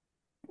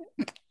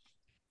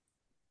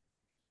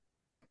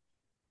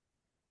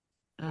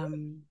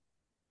 Um,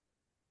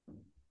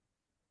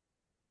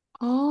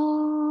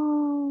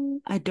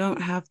 oh, I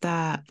don't have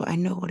that, but I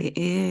know what it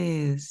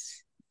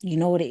is. You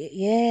know what it?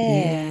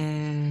 Yeah.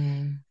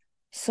 Yeah.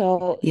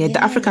 So Yeah,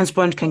 the yeah, African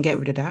sponge can get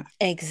rid of that.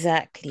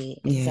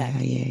 exactly, Yeah,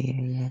 yeah, exactly.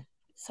 yeah, yeah.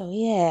 So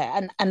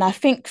yeah, and I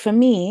think for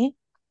me,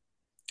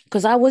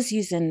 because I was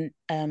using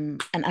an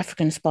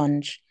African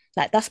sponge.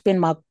 Like that's been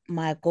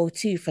my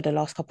go-to for the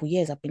last couple of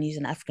years. I've been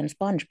using African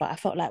sponge, but I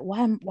felt like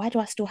why do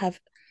I still have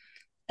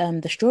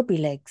the strawberry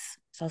legs?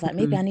 So I was like,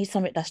 maybe I Mm. need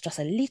something that's just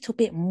a little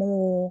bit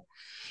more.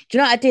 Do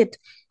you know what I did?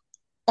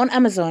 on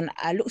Amazon,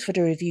 I looked for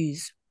the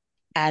reviews,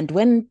 and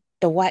when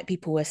the white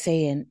people were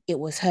saying it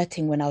was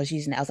hurting when I was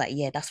using it, I was like,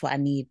 yeah, that's what I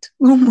need.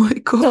 Oh my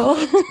God. So,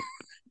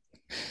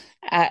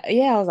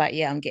 yeah, I was like,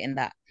 yeah, I'm getting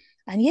that.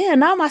 And yeah,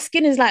 now my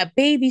skin is like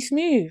baby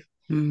smooth.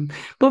 Mm.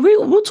 But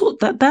we'll talk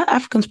that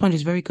African sponge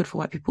is very good for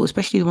white people,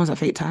 especially the ones that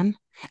fake tan.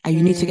 And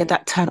you need to get Mm,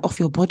 that tan off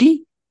your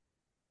body.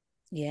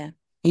 yeah,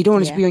 You don't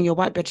want it to yeah. be on your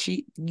white bed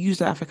sheet. Use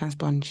the African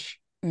sponge.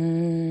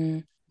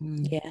 Mm,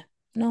 Mm. yeah.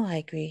 No, I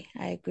agree.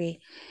 I agree.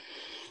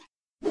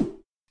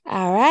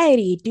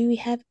 Alrighty. Do we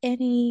have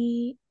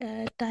any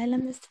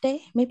dilemmas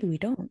today? Maybe we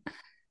don't.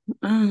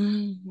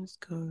 Let's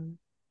go.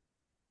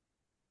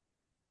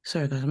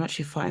 Sorry, guys, I'm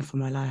actually fighting for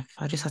my life.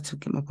 I just had to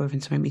get my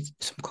boyfriend to make me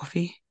some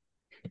coffee.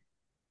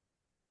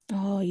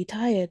 Oh, you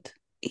tired?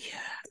 Yeah.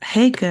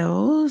 Hey,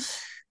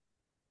 girls.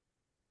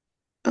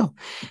 Oh,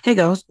 hey,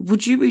 girls.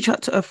 Would you reach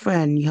out to a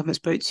friend you haven't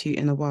spoke to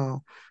in a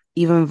while,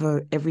 even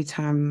though every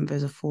time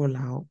there's a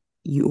fallout,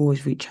 you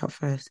always reach out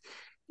first,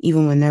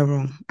 even when they're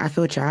wrong? I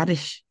feel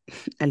childish.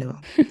 LOL.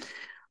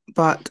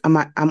 But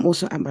I'm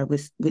also at my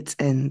wits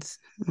ends.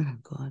 Oh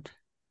God.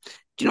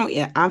 Do you know what?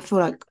 Yeah, I feel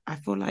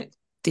like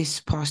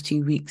this past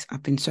 2 weeks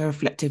I've been so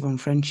reflective on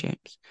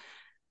friendships,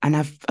 and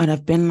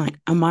I've been like,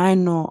 am I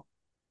not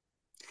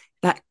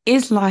like,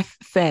 is life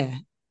fair?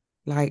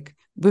 Like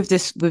with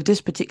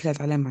this particular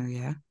dilemma,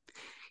 yeah,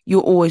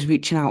 you're always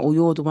reaching out, or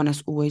you're the one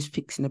that's always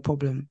fixing the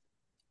problem.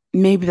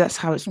 Maybe that's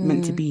how it's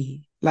meant to Mm,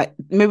 be. Like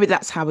maybe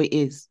that's how it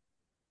is.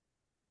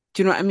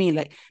 Do you know what I mean?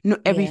 Like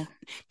not every. yeah.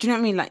 Do you know what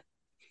I mean? Like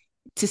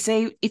to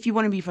say if you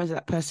want to be friends with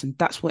that person,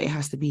 that's what it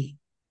has to be.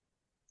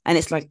 And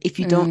it's like if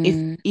you don't,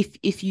 Mm,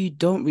 if you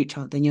don't reach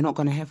out, then you're not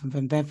gonna have them,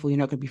 and therefore you're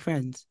not gonna be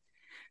friends.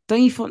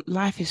 Don't you feel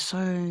life is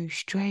so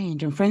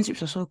strange and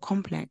friendships are so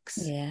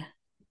complex? yeah.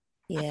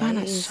 I Yeah, find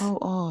it that is. so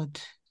odd.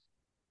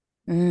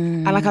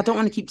 And like Mm, I don't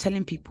want to keep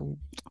telling people,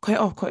 cut it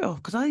off.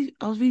 Because I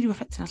was really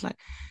reflecting. I was like,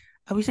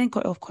 are we saying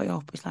cut it off, cut it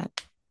off? It's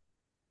like,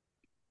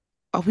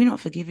 are we not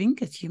forgiving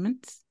as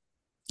humans?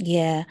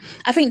 yeah.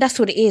 I think that's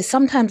what it is.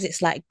 Sometimes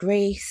it's like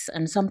grace,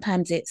 and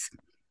sometimes it's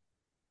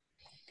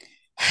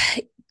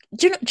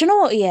do you know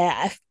what?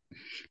 Yeah,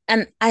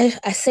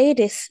 I say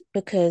this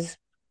because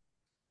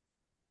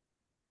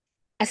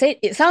I say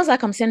it sounds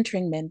like I'm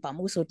centering men, but I'm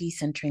also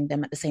decentering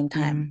them at the same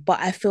time. Mm, But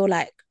I feel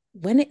like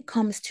when it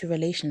comes to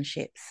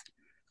relationships,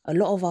 a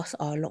lot of us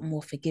are a lot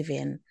more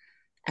forgiving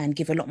and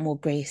give a lot more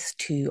grace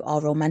to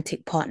our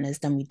romantic partners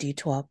than we do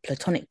to our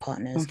platonic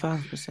partners.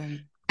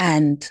 1000%.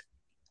 And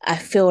I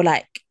feel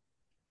like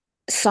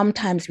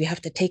sometimes we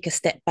have to take a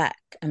step back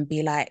and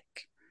be like,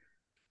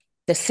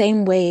 the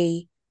same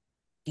way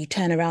you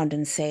turn around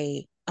and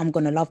say, I'm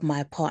going to love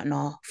my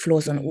partner,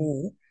 flaws and Mm,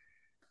 all,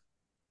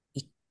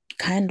 you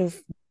kind of,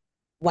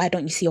 why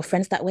don't you see your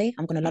friends that way?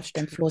 I'm going to love that's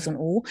them, flaws true. and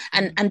all.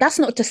 And Mm, and that's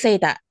not to say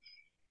that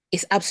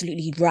it's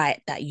absolutely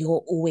right that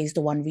you're always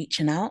the one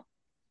reaching out.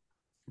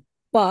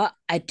 But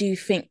I do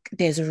think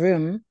there's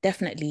room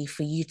definitely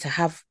for you to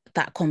have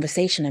that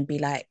conversation and be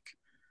like,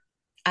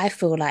 I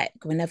feel like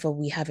whenever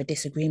we have a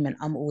disagreement,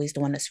 I'm always the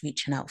one that's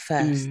reaching out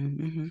first.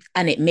 mm,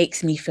 And it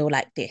makes me feel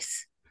like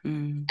this.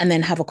 mm. And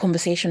then have a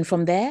conversation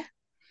from there,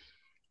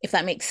 if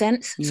that makes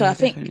sense. So I Yeah,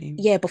 think, definitely.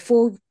 yeah,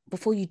 before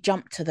you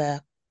jump to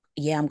the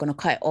yeah, I'm gonna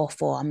cut it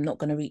off or I'm not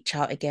gonna reach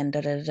out again,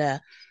 da da da.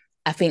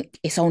 I think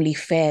it's only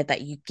fair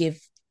that you give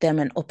them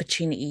an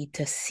opportunity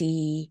to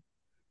see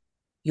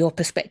your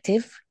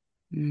perspective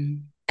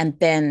Mm, and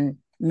then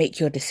make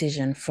your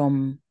decision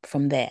from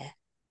there.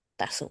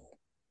 That's all.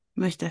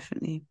 most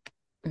definitely.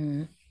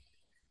 Mm.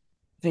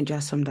 I think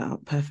Jazz summed that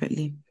up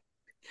perfectly.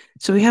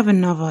 So we have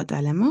another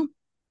dilemma,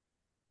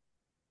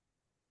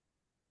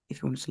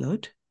 if you want to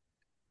load.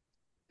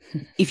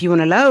 If you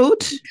want to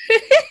load,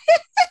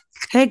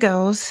 hey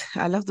girls,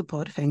 I love the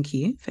pod. Thank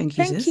you. Thank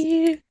you, Thank sis.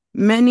 you.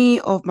 Many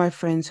of my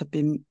friends have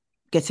been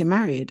getting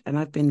married, and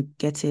I've been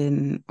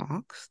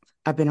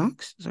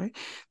asked, sorry,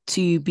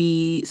 to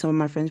be some of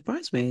my friends'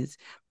 bridesmaids,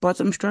 but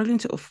I'm struggling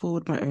to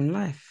afford my own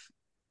life.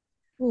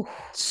 Ooh,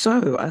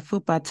 So I feel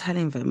bad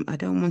telling them. I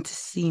don't want to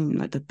seem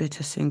like the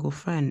bitter single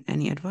friend.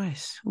 Any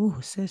advice? Oh,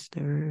 sister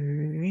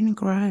in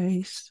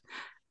Christ.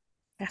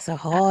 that's a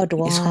hard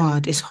It's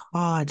hard. one. It's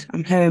hard.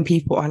 I'm hearing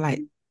people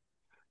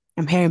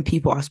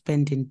are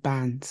spending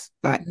bands.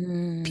 Like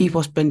people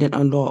Mm, are spending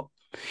a lot.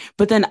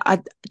 But then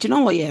do you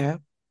know what? Yeah,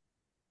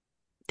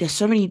 there's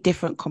so many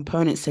different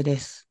components to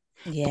this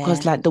because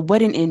yeah, like the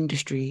wedding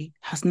industry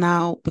has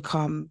now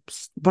become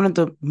one of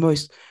the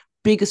most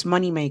biggest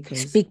money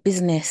it's makers. big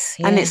business.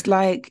 And Yeah, it's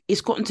like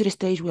it's gotten to the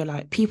stage where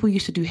like people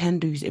used to do hen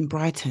dos in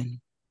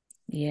Brighton.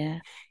 yeah,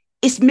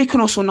 It's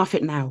Mykonos or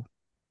nothing now.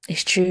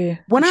 it's true.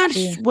 When It's I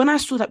true. when I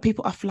saw that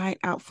people are flying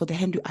out for the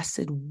hen do, I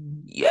said,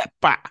 "Yeah,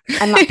 but."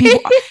 And like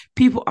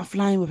people are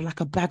flying with like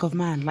a bag of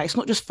man. Like it's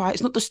not just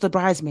the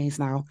bridesmaids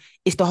now.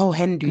 It's the whole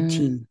hen do Mm,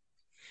 team.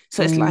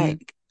 So it's mm,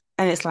 like,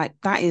 and it's like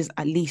that is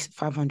at least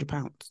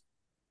 £500,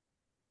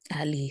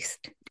 at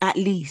least. at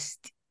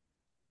least.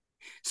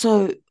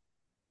 So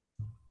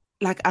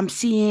like I'm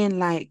seeing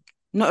like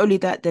not only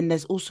that, then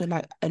there's also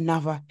like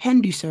another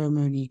hen do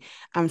ceremony.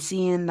 I'm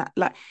seeing that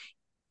like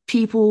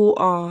people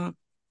are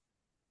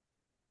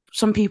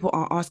some people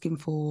are asking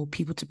for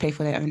people to pay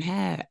for their own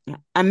hair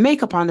and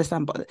makeup. I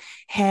understand, but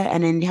hair,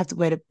 and then you have to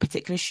wear the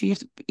particular shoe.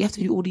 You have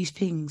to do all these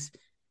things,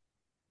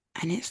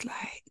 and it's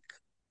like,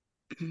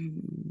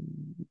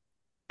 mm,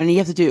 and you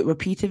have to do it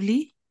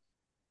repeatedly.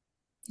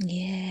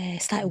 Yeah,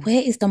 it's like, Mm,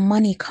 where is the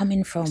money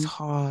coming it's from?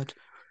 hard.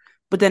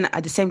 But then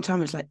at the same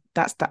time, it's like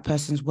that's that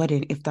person's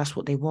wedding. If that's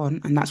what they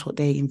want and that's what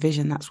they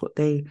envision, that's what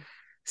they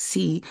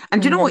see.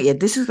 And do you know what? Mm, Yeah,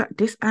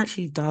 this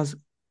actually does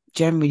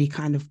generally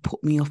kind of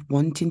put me off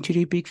wanting to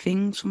do big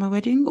things for my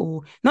wedding,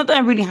 or not that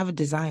I really have a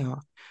desire,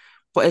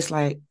 but it's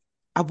like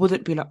I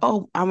wouldn't be like,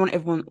 oh, I want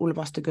everyone, all of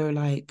us to go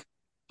like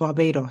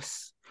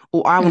Barbados,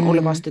 or I want all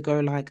of us mm. to go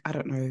like, I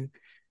don't know,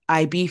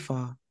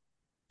 Ibiza.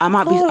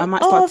 I Oh,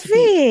 might start oh, to think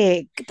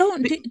Vic,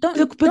 don't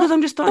do, because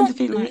I'm just starting to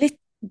think like,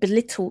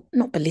 belittle,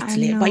 not I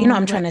belittle it, but you know what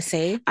know, I'm trying but to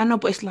say.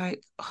 it's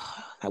like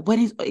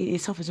weddings in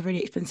itself is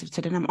really expensive.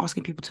 So then I'm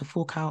asking people to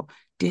fork out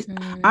this.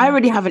 I Mm,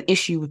 already have an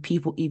issue with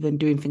people even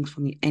doing things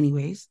for me,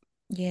 anyways.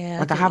 yeah,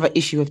 I Like I get have an you.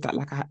 issue with that.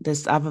 Like I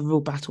have a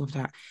real battle with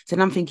that. So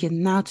then I'm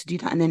thinking now to do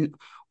that, and then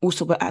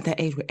also we're at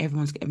that age where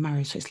everyone's getting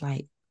married. So it's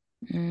like,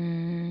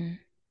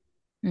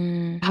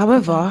 Mm, okay,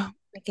 however,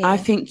 I get I it.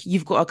 think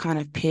you've got to kind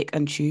of pick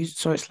and choose.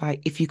 So it's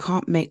like if you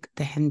can't make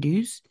the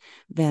Hindus,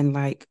 then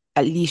like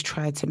at least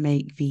try to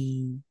make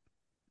the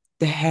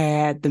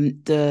hair,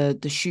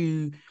 the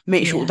shoe,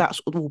 make sure Yeah.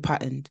 that's all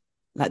patterned.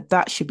 Like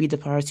that should be the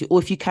priority. Or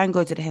if you can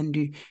go to the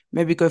Hindu,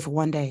 maybe go for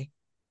one day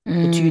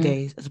or two Mm,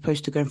 days as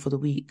opposed to going for the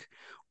week.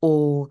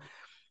 Or,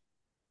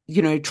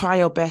 try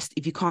your best.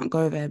 If you can't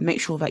go there, make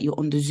sure that you're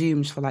on the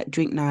Zooms for like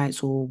drink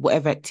nights or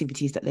whatever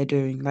activities that they're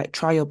doing. Like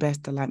try your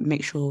best to like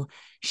make sure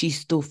she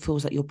still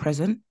feels that you're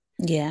present.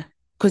 yeah.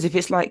 Because if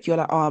it's like you're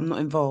like, oh, I'm not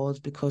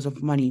involved because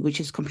of money, which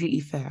is completely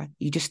fair,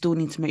 you just still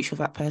need to make sure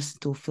that person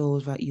still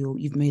feels that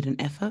you've made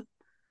an effort.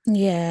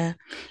 Yeah.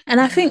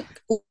 And I think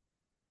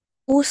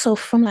also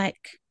from like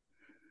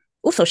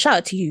also shout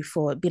out to you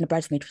for being a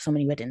bridesmaid for so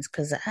many weddings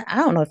because I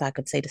don't know if I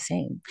could say the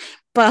same.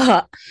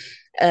 But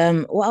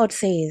what I would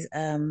say is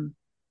I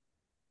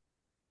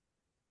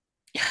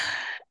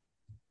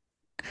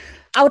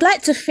would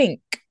like to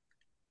think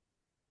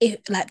if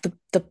like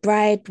the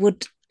bride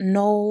would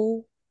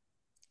know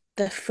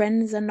the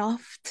friends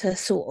enough to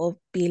sort of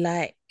be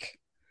like,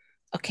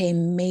 okay,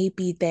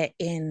 maybe they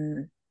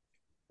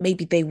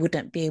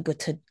wouldn't be able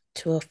to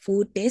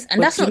afford this. And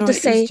But that's do you not know to what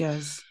it is, say,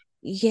 Jazz?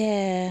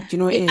 yeah, Do you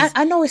know what it I, is?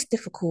 I know it's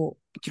difficult.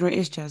 Do you know what it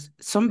is, Jazz?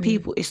 Some Mm,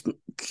 people,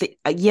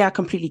 yeah, I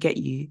completely get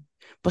you.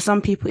 But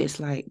some people, it's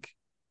like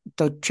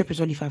the trip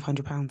is only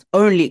 £500.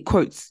 Only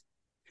quotes.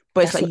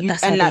 But it's like you,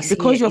 that's how and they like see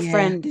because it. your Yeah.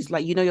 friend is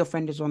like, your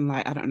friend is on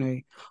like, I don't know,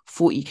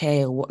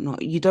 40K or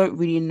whatnot. You don't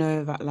really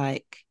know that,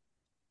 like,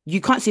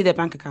 you can't see their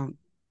bank account.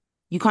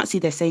 You can't see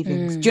their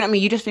savings. Do Mm, you know what I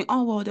mean? You just think,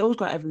 oh well, they always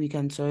go out every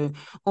weekend, so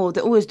oh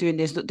they're always doing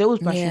this, they're always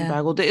bashing yeah.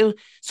 bag,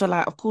 so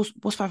like of course,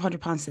 what's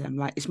 £500 to them?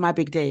 Like it's my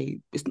big day.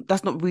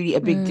 That's not really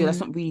a big deal. That's Mm,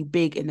 not really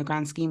big in the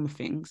grand scheme of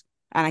things.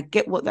 And I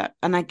get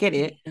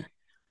it, yeah.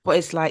 but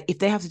it's like if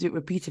they have to do it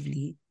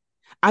repeatedly,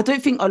 I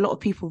don't think a lot of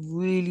people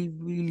really,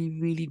 really,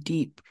 really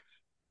deep.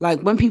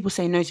 Like when people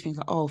say no to things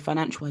like oh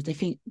financial wise, they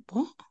think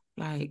what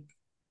like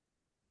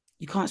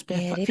you can't spare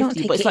Yeah, they don't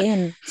 50. But take it's it like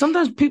in.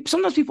 sometimes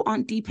people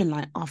aren't deep in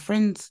like our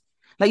friends.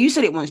 Like you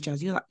said it once,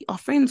 Jazz. You're like our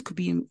friends could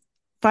be in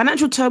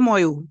financial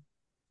turmoil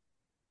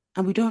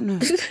and we don't know.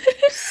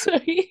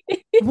 Sorry.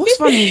 What's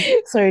funny?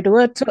 Sorry, the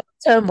word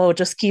turmoil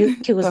just kills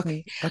Okay,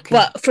 me. okay.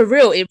 But for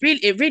real, it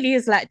really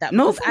is like that No,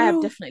 because for I have real.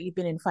 definitely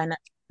been in financial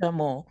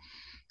turmoil.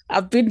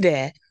 I've been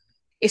there.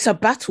 It's a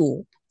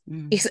battle.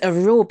 Mm, It's a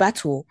real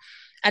battle.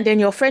 And then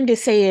your friend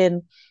is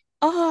saying,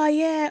 oh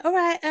yeah, all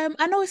right.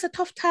 I know it's a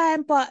tough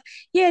time, but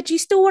yeah, do you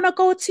still want to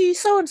go to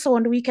so and so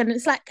on the weekend? And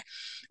it's like,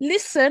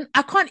 listen,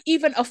 I can't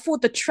even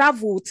afford the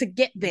travel to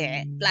get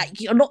there. mm, Like,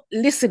 you're not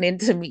listening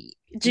to me.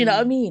 Do you know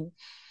what I mm, mean?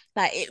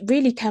 Like, it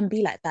really can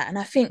be like that. And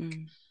I think,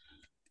 mm,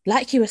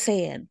 like you were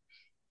saying,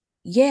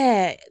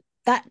 yeah,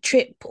 that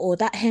trip or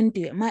that hen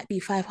do, it might be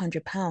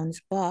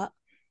 £500, but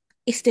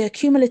it's the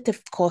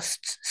accumulative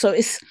costs. So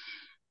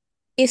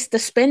it's the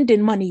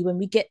spending money when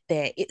we get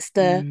there. It's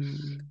the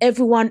mm.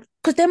 everyone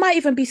because there might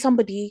even be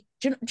somebody.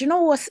 Do you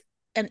know what's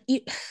and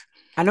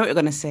I know what you're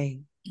gonna say.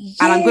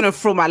 And I'm yeah, gonna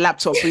throw my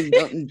laptop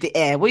in the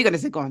air. What are you gonna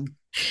say? Go on.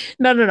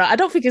 no. I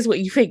don't think it's what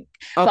you think.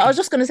 But I was Okay.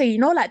 just gonna say,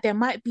 like there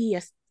might be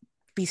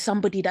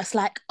somebody that's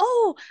like,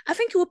 oh, I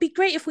think it would be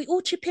great if we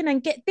all chip in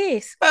and get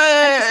this,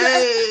 and it's like,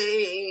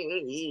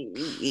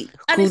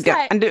 and Cool it's down.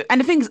 like, And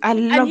the thing is, I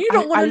and love you I,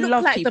 don't want I to look love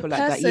like the people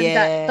like that. person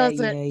that Yeah, doesn't.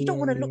 yeah, You don't yeah,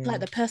 want to look yeah. like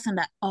the person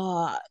that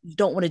you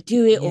don't want to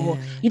do it, or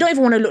Yeah. you don't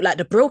even want to look like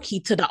the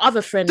brokie to the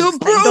other friends The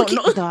that you don't brokie.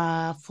 know.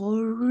 Nah,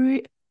 for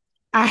real.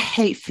 I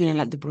hate feeling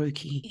like the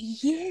brokie.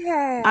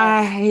 Yeah.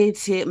 I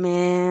hate it,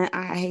 man.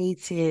 I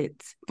hate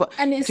it. But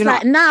And do it's you know?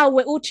 like now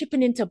we're all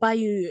chipping in to buy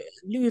you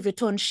Louis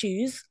Vuitton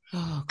shoes.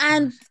 Oh God.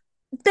 And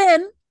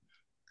then,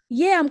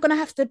 yeah, I'm going to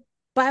have to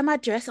buy my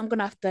dress. I'm going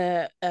to have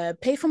to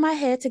pay for my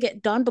hair to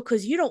get done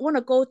because you don't want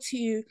to go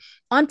to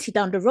Auntie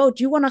down the road.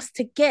 You want us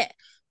to get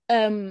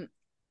um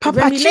Papa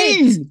Remy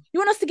Lade. Chi. You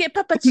want us to get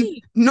Papa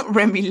Chi, Not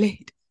Remy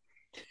Lade.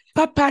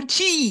 Papa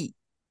Chi.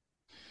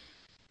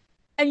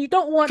 and you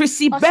don't want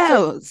Chrissy us to,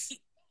 Bells.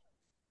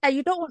 and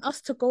you don't want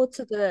us to go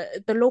to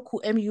the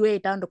local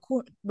MUA down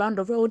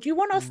the road. You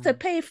want us to Mm.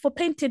 pay for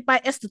Painted by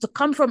Esther to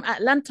come from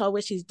Atlanta,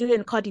 where she's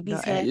doing Cardi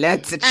B's hair,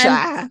 Let's and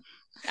chat.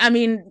 I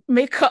mean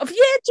makeup. Yeah, do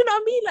you know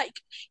what I mean?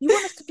 Like you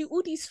want us to do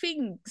all these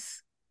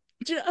things.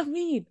 Do you know what I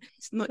mean?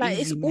 It's not Like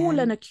it's easy, all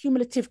an man.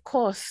 accumulative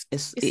cost.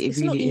 It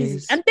It's not really easy.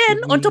 is. And then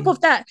It on top really of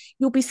is. that,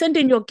 you'll be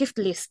sending your gift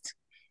list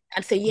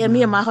and say, yeah,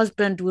 me and my Wow.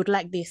 husband would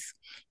like this.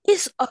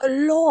 It's a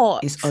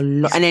lot. It's a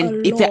lot. It's And a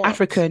then if they're lot.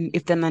 African,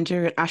 if they're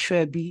Nigerian,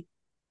 Ashwebi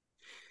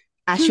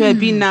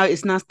Hmm. now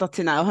is now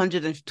starting at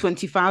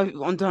 125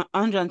 under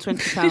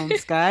 120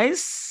 pounds,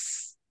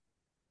 guys.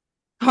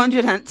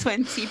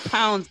 120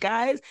 pounds,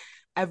 guys.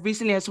 I've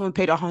recently had someone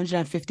paid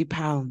 150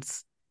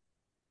 pounds.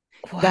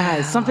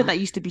 Guys, something Wow. that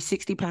used to be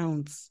 60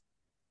 pounds,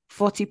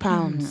 40 Hmm.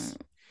 pounds.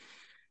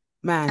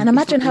 Man, And it's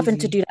imagine not having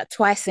to easy. do that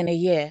twice in a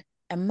year.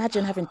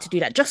 Imagine having to do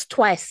that just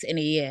twice in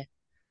a year.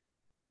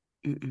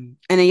 Mm-mm.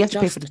 And then you have to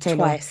pay for the Just tailor.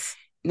 twice.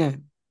 No,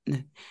 no.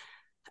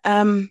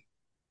 Um,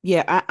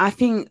 yeah, I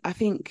think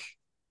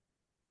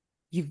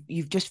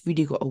you've just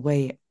really got to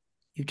weigh it.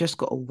 You've just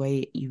got to weigh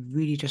it. You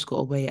really just got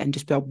to weigh it and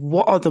just be like,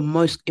 what are the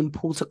most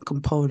important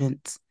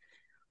components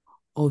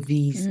of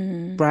these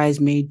Mm,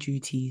 bridesmaid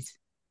duties?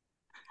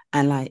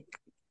 And like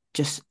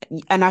just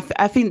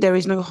I think there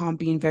is no harm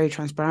being very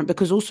transparent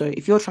because also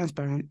if you're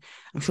transparent,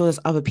 I'm sure there's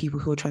other people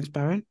who are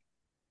transparent.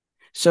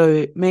 So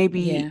yeah.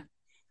 maybe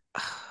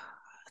I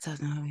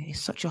don't know,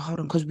 it's such a hard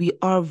one because we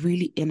are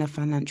really in a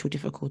financial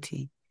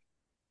difficulty.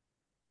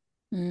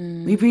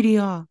 We Mm, really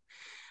are.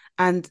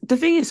 And the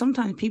thing is,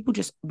 sometimes people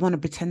just want to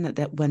pretend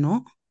that we're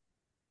not,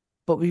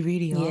 but we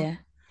really are. yeah.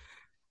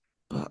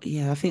 But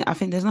yeah, I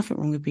think there's nothing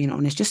wrong with being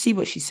honest. Just see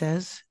what she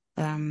says,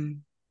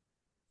 and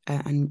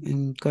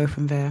go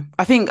from there.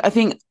 I think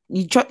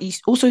you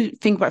also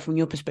think about it from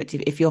your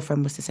perspective. If your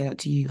friend was to say that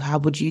to you, how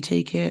would you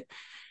take it?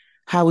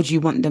 How would you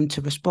want them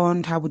to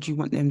respond? How would you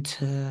want them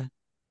to,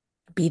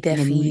 Be there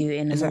for you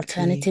in an exactly?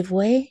 alternative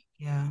way.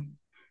 Yeah.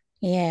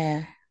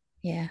 Yeah.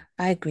 Yeah.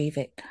 I agree,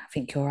 Vic. I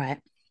think you're right.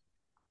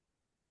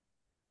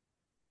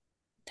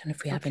 Don't know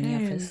if we have any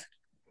Okay. others.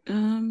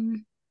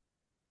 Um.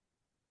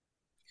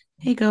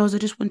 Hey girls, I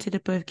just wanted to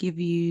both give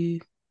you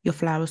your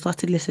flowers.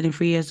 Started listening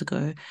 3 years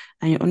ago,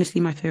 and you're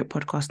honestly my favorite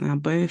podcast now.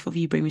 Both of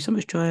you bring me so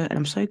much joy, and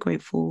I'm so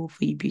grateful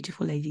for you,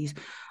 beautiful ladies.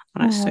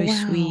 Oh, that's Oh, so wow.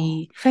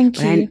 sweet. Thank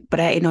But I, you. but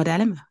I ain't no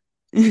dilemma.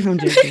 I'm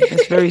joking.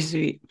 That's very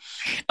sweet.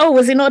 Oh,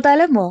 was it not a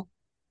dilemma?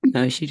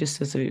 No, she just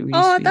said something really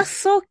Oh, that's sweet.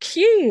 so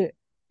cute.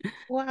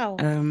 Wow.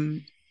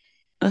 Um,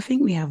 I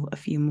think we have a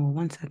few more.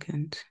 1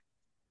 second.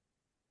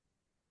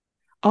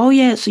 Oh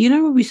yeah, so you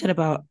know what we said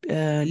about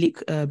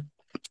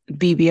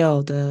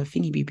BBL, the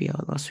thingy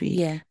BBL last week?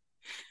 Yeah.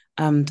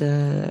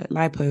 The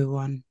lipo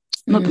one.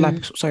 Not the Mm,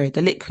 lipo, sorry,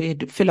 the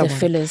liquid filler the one.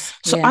 fillers.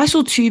 So Yeah. I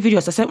saw 2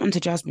 videos. I sent one to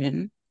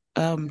Jasmine.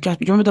 Jasmine, do you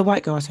remember the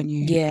white girl I sent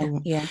you? Yeah.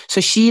 Yeah.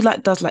 So she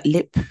like does like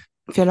lip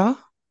filler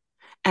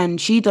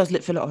and she does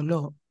lip filler a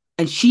lot.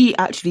 And she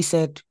actually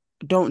said,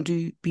 don't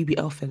do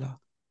BBL filler.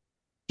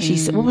 She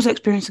said, what Mm, was the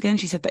experience again?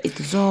 She said that it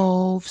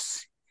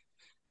dissolves.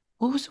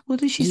 What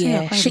did she say? I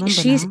yeah. can't even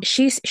remember now.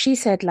 She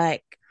said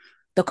like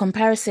the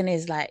comparison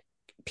is like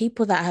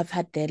people that have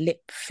had their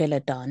lip filler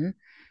done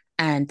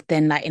and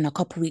then like in a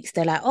couple of weeks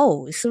they're like,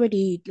 oh, it's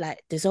already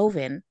like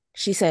dissolving.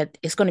 She said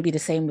it's going to be the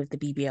same with the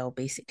BBL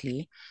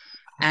basically.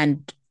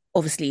 And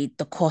obviously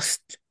the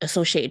cost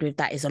associated with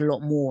that is a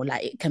lot more.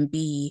 Like it can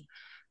be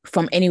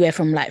from anywhere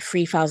from like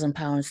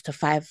 £3,000 to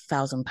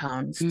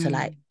 £5,000 to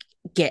like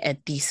Mm, get a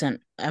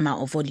decent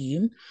amount of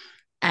volume.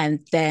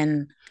 And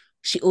then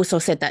she also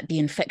said that the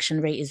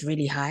infection rate is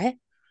really high.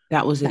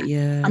 that was it, Like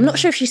I'm not yeah.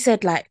 sure if she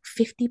said like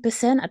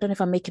 50%. I don't know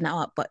if I'm making that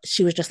up, but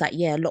she was just like,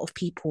 yeah, a lot of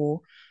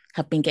people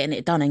have been getting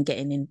it done and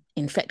getting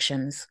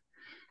infections.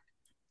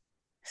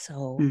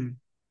 So Mm,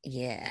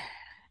 yeah,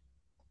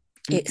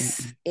 mm, mm,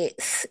 it's mm.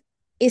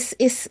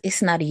 it's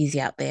it's not easy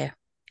out there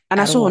And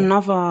I at saw all.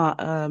 another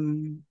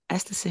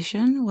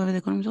esthetician, whatever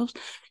they call themselves.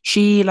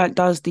 She like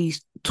does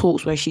these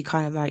talks where she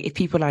kind of like if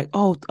people are like,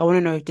 oh, I want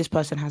to know if this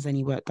person has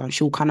any work done,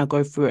 she'll kind of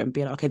go through it and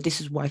be like, okay,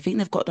 this is what I think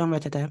they've got done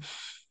right there.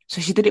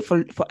 So she did it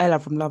for Ella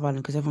from Love Island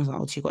because everyone's like,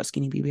 oh, she got a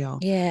skinny BBL.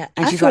 Yeah,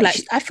 And she's like,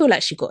 I feel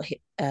like she got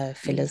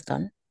fillers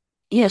done.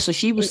 yeah, so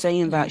she was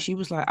saying Yeah. that she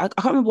was like, I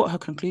can't remember what her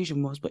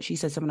conclusion was, but she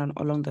said something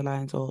along the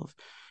lines of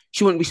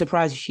she wouldn't be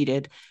surprised if she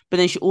did. But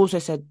then she also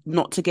said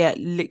not to get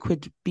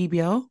liquid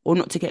BBL or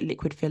not to get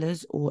liquid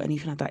fillers or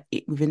anything like that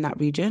within that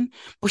region.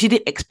 But she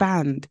did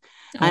expand.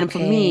 And for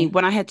me, Okay.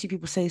 when I had two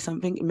people say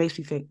something, it makes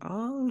me think,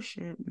 oh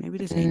shit, maybe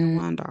this ain't the Mm,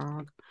 one,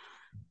 dog.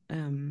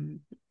 Um,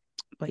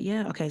 but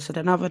yeah, okay. So the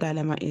another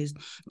dilemma is,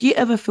 do you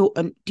ever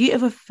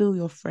feel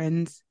your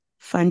friends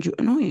find you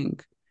annoying?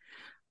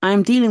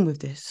 I'm dealing with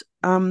this.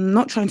 I'm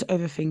not trying to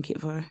overthink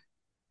it though.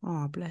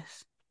 Oh,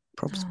 bless.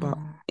 Props, but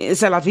oh.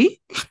 it's a la vie.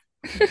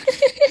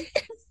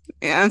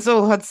 Yeah, and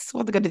so what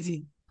are they gonna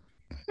do?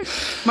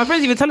 My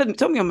friends even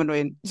tell me I'm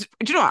annoying. Do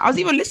you know what? I was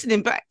even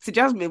listening back to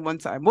Jasmine one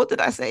time. What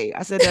did I say?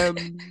 I said,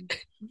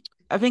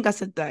 I think I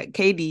said that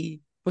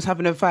Katie was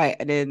having a fight,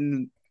 and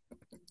then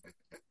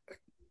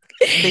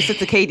they said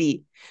to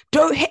Katie,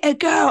 "Don't hit a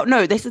girl."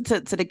 No, they said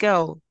to the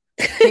girl,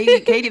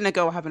 Katie and the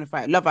girl were having a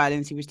fight. Love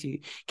Island series 2.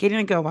 Katie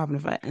and the girl were having a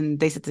fight, and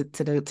they said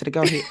to the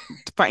girl hit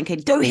fighting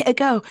Katie, "Don't hit a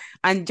girl."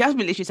 And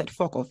Jasmine literally said,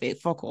 "Fuck off it,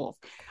 fuck off."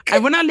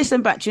 And when I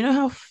listened back, do you know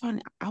how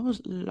funny I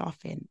was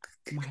laughing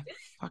my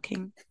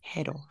fucking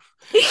head off.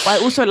 But I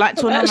also like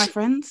to I'm annoy my actually,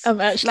 friends.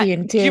 I'm actually Like,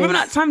 in do you remember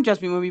that tears. time,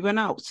 Jasmine, when we went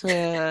out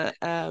to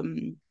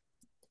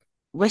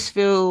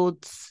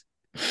Westfield,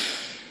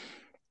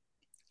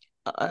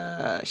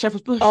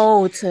 Shepherd's Bush,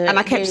 Oh, and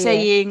I yeah, kept yeah.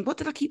 saying, what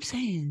did I keep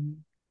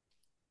saying?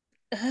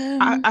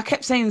 Um, I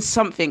kept saying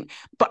something,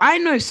 but I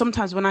know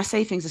sometimes when I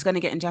say things, it's going to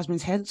get in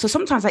Jasmine's head. So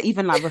sometimes I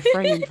even like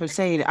refrain from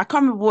saying it. I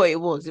can't remember what it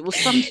was. It was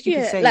some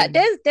stupid yeah, like saying.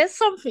 there's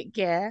something,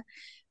 yeah.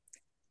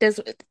 There's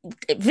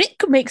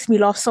Vic makes me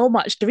laugh so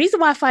much. The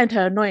reason why I find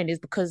her annoying is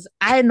because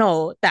I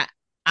know that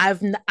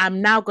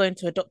I'm now going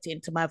to adopt it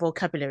into my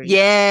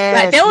vocabulary.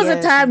 Like Yes, there was a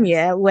yes, time, yes.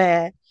 yeah,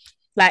 where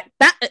like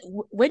that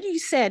when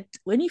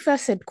you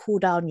first said cool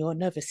down your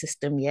nervous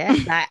system, yeah,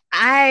 like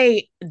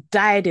I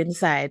died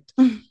inside.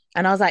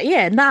 And I was like,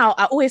 yeah, now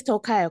I always tell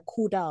Kaya,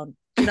 cool down.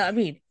 Do you know what I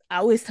mean? I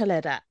always tell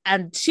her that.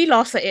 And she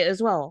laughs at it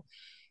as well.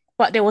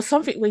 But there was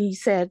something when you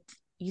said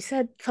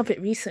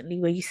something recently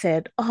where you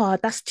said, oh,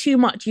 that's too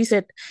much. You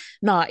said,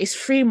 nah,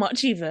 it's too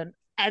much even.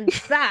 And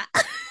that,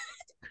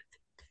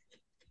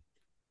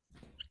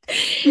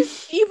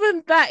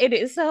 even that in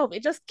itself,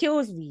 it just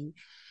kills me.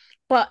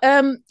 But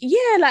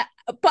yeah, like,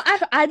 but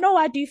I know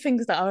I do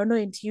things that are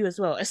annoying to you as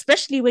well,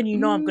 especially when you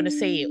know I'm gonna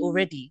say it Mm.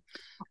 already.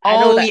 I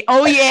know that.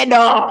 Oh yeah,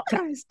 no,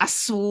 guys. I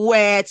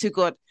swear to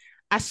God.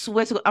 I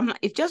swear to God. I'm like,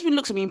 if Jasmine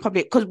looks at me in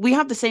public, because we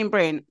have the same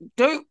brain,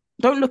 don't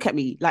look at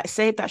me. Like,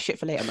 save that shit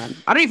for later,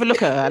 man. I don't even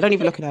look at her. I don't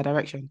even look in her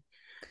direction.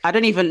 I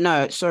don't even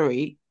know.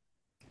 Sorry.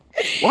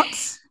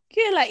 What?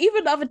 Yeah, like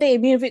even the other day,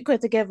 me and Vic were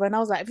together, and I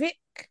was like, Vic,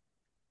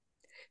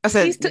 I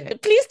said, yeah.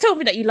 please tell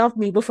me that you love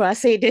me before I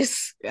say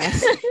this.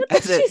 I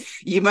said, She's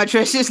you my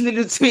precious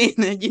little twin,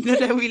 and you know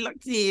that we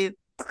locked in.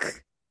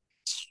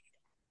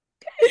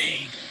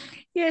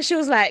 yeah, she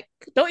was like,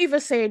 don't even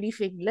say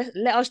anything.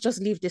 Let us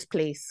just leave this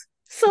place.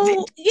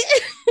 So yeah,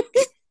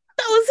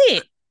 that was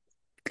it.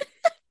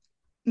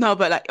 No,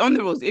 but like on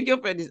the rules, if your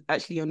friend is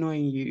actually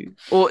annoying you,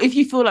 or if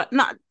you feel like,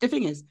 nah, the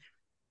thing is,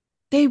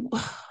 they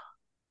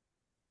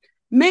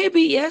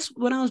maybe yes.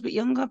 When I was a bit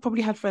younger, I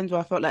probably had friends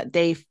where I felt like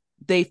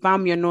they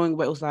found me annoying,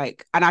 where it was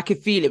like, and I could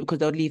feel it because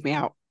they would leave me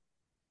out.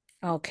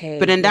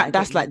 But Okay, then yeah, I get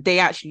that's you. like they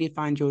actually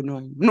find you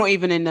annoying, not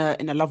even in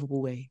a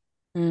lovable way.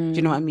 Do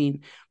you know what I Mm,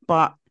 mean?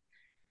 But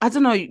I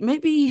don't know.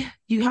 Maybe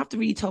you have to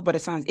really tell by the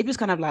signs. If it's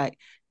kind of like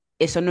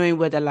it's annoying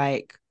where they're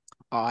like,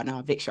 oh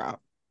no, Vic, shut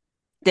up.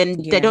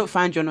 Then they yeah. don't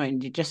find you annoying.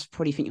 They just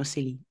probably think you're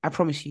silly. I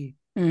promise you.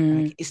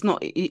 Mm, Like it's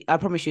not. I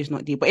promise you, it's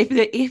not deep. But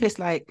if it's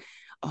like,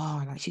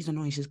 oh, like she's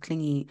annoying, she's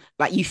clingy.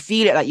 Like you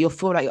feel it. Like you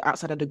feel like you're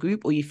outside of the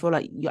group, or you feel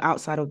like you're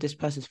outside of this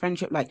person's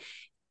friendship. Like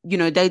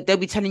they'll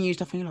be telling you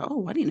stuff, and you're like,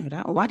 oh, I didn't know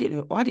that, or I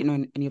didn't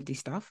know any of this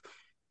stuff.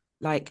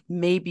 Like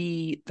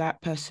maybe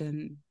that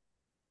person,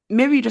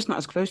 maybe you're just not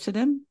as close to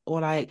them,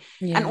 or like,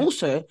 and yeah.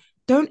 also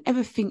don't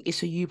ever think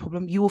it's a you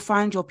problem. You will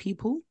find your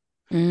people.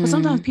 Because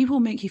sometimes Mm, people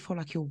make you feel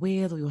like you're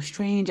weird or you're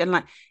strange. And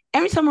like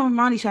every time I'm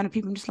around these kind of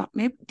people, I'm just like,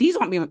 maybe these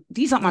aren't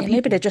my yeah,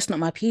 maybe they're people. just not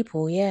my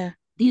people. Yeah.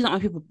 These aren't my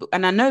people.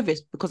 And I know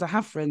this because I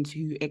have friends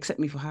who accept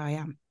me for how I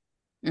am.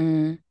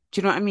 Mm,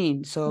 Do you know what I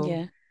mean? So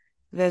yeah.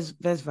 there's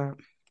that.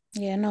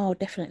 Yeah, no,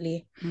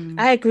 definitely. Mm,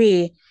 I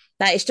agree.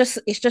 Like it's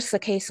just a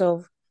case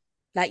of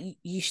like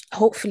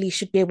hopefully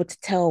should be able to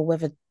tell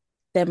whether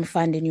them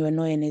finding you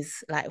annoying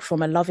is like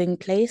from a loving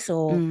place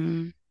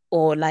mm,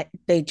 or like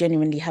they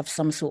genuinely have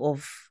some sort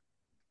of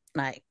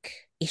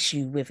like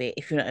issue with it,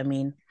 if you know what I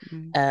mean.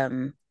 mm,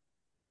 Um,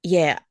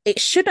 yeah, it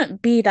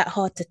shouldn't be that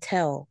hard to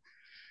tell,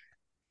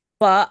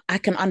 but I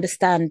can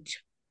understand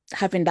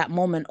having that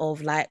moment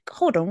of like,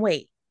 hold on,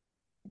 wait,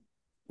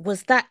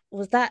 was that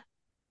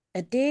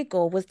a dig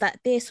or was that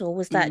this or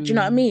was that, do you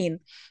know what I mm. mean?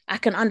 I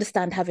can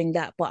understand having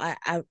that, but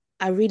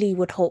I really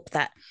would hope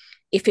that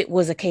if it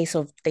was a case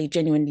of they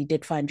genuinely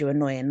did find you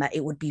annoying, that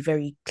it would be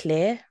very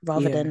clear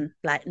rather Yeah. than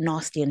like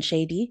nasty and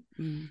shady.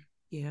 Mm,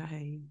 yeah.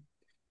 Hey.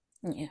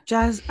 Yeah.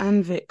 Jazz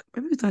and Vic,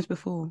 maybe we've done this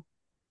before.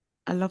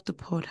 I love the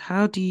pod.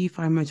 How do you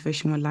find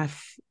motivation when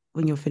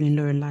when you're feeling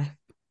low in life?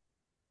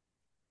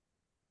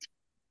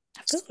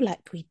 I feel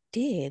like we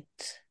did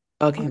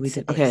Okay, we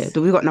answer did. Okay, this.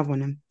 we got another one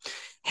then.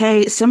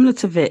 Hey, similar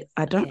to Vit,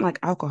 I don't Okay. like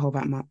alcohol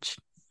that much.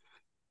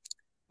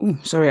 Oh,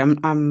 sorry,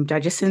 I'm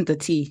digesting the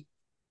tea,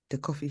 the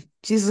coffee.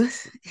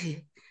 Jesus.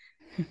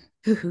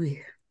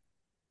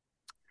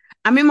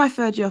 I'm in my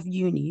third year of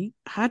uni.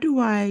 How do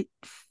I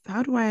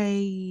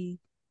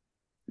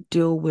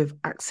deal with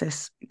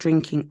excess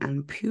drinking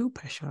and peer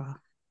pressure?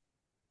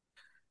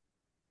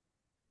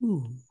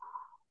 Ooh,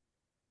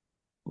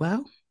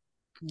 well,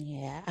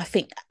 Yeah, I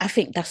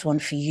think that's one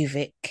for you,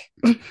 Vic.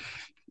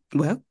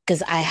 Well,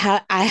 because I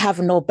have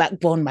no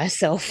backbone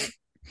myself.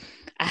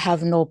 I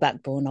have no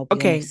backbone, I'll be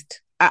okay.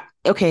 honest.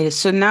 Okay,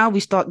 so now we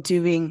start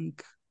doing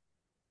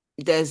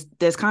there's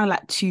kind of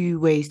like two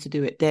ways to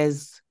do it.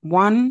 There's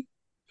one,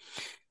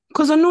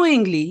 because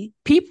annoyingly,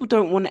 people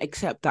don't want to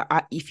accept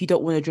that if you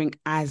don't want to drink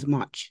as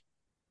much,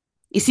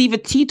 it's either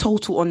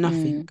teetotal or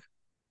nothing. Mm,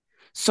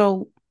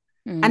 So,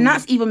 and mm,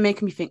 that's even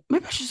making me think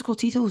maybe I should just go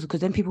teetotal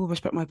because then people will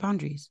respect my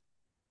boundaries.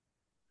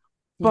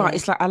 But yeah,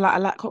 it's like I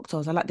like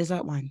cocktails, I like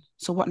dessert wine.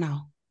 So what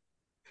now?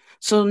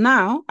 So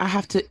now I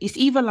have to. It's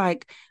either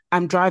like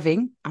I'm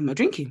driving, I'm not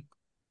drinking.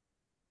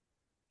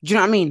 Do you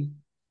know what I mean?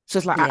 So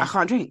it's like I yeah.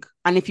 can't drink.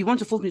 And if you want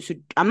to force me to,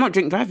 I'm not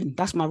drink driving.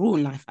 That's my rule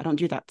in life. I don't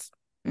do that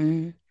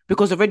Mm.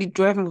 because already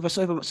driving with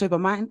a sober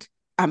mind,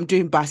 I'm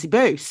doing bassy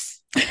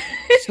bose.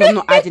 So I'm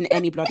not adding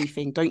any bloody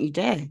thing. Don't you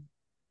dare.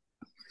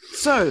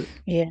 So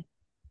Yeah.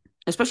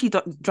 especially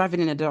driving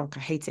in the dark,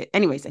 I hate it.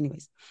 Anyways.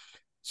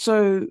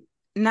 So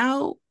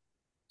now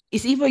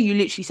it's either you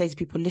literally say to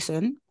people,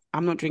 listen,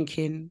 I'm not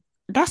drinking.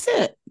 That's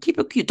it. Keep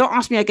it cute. Don't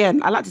ask me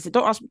again. I like to say,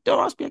 don't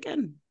ask me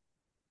again.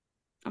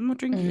 I'm not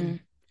drinking. Mm,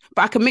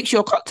 But I can mix you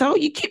a cocktail.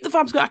 You keep the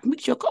vibes going. I can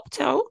mix you a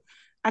cocktail.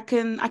 I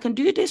can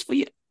do this for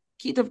you.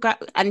 Keep the guy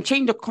and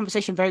change the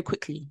conversation very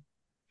quickly.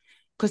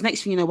 Because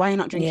next thing you know, why you're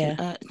not drinking?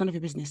 yeah. It's none of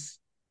your business.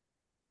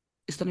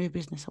 It's none of your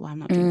business why I'm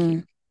not Mm,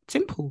 drinking.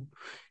 Simple.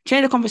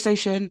 Change the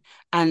conversation,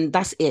 and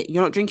that's it.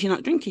 You're not drinking,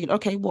 not drinking.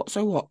 Okay, what?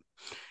 So what?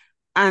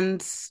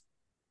 And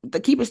the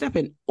keep it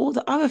stepping. All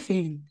the other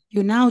thing,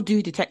 you now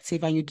do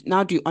detective and you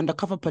now do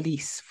undercover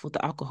police for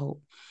the alcohol.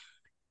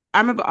 I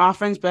remember our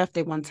friend's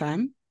birthday one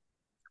time.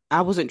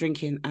 I wasn't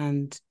drinking,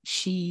 and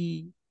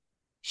she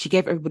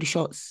gave everybody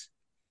shots,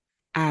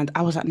 and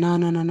I was like, no,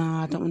 no, no, no,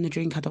 I don't want to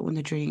drink. I don't want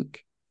to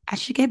drink. And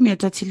she gave me a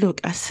dirty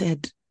look. I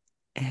said,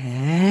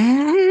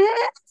 eh?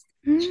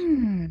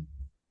 mm.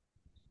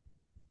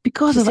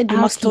 Because She of said you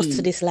must toast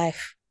to alky. this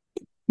life.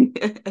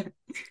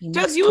 You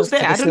Just must use toast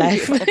that. to I this don't know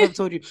life. if I ever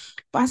told you,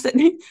 but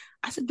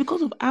I said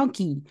because of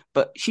alky.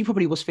 But she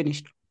probably was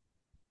finished.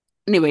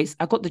 Anyways,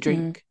 I got the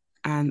Mm. drink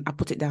and I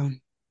put it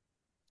down.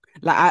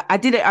 Like I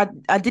did it.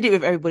 I did it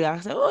with everybody. I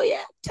said, "Oh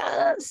yeah,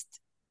 just."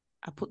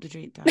 I put the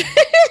drink down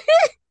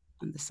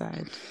on the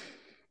side.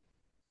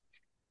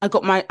 I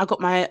got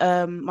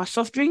my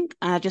soft drink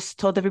and I just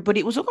told everybody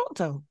it was a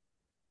cocktail.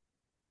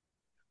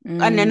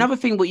 And Mm, another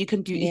thing, what you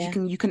can do is you yeah.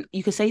 can you can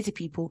you can say to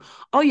people,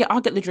 "Oh yeah,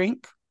 I'll get the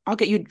drink. I'll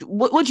get you.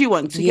 What do you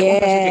want to get one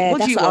person a drink? Yeah, What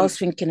do that's you what I was want?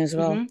 thinking as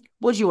well.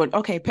 What do you want?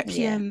 Okay,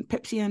 Yeah.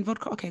 Pepsi and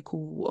vodka. Okay,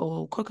 cool.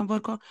 Or Coke and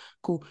vodka.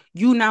 Cool.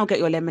 You now get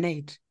your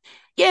lemonade.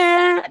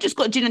 Yeah, I just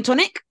got gin and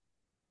tonic.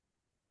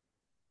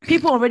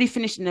 People already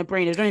finished in their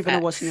brain. They don't even know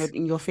what's in your Facts.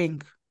 in your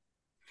thing.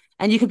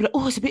 And you can be like,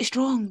 oh, it's a bit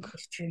strong.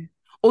 It's true.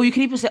 Or you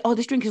can even say, oh,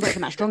 this drink is not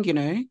even that strong,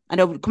 And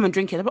they'll come and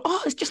drink it. They'll be,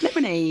 oh, it's just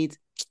lemonade.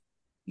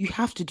 You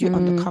have to do it Mm,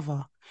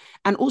 undercover.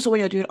 And also when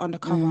you're doing it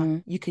undercover,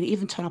 mm, you can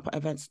even turn up at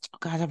events. Oh,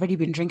 guys, I've already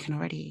been drinking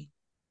already.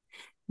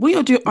 When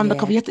you're doing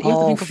undercover, yeah. you have to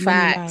Oh, think of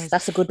many facts. lies.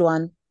 That's a good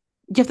one.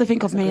 You have to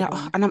think of That's a many, good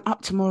oh, one. and I'm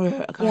up tomorrow,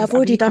 Yeah, guys. I've I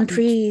already really done can't do.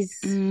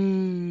 prees.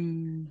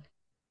 Mm.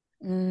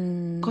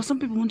 Mm, Because some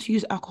people want to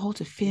use alcohol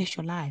to finish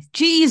your life.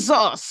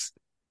 Jesus,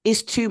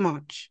 it's too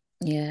much.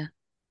 yeah.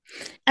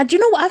 And do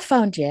you know what I've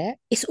found? Yeah,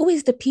 it's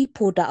always the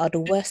people that are the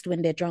worst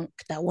when they're drunk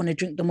that want to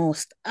drink the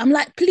most. I'm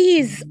like,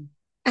 please, Mm.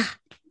 ah,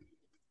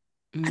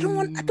 I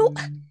don't,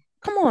 Mm.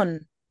 come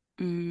on.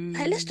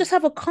 Like, let's Mm. just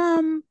have a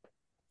calm,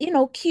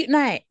 cute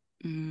night.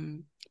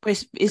 Mm.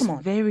 But it's Come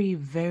on. very,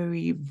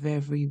 very,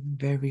 very,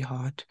 very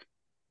hard.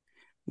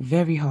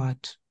 Very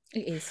hard.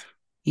 It is.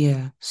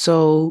 Yeah.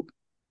 So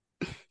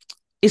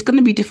it's going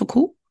to be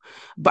difficult.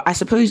 But I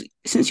suppose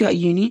since you're at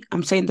uni,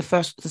 I'm saying the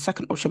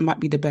second option might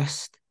be the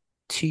best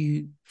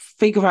to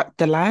figure out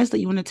the lies that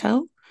you want to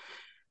tell,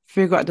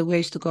 figure out the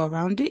ways to go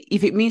around it.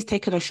 If it means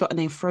taking a shot and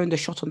then throwing the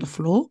shot on the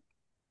floor,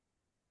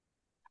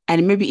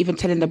 and maybe even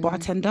telling the Mm,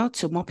 bartender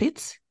to mop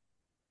it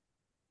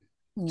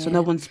so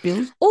no yeah. one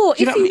spills. Or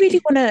Do you know if what you I really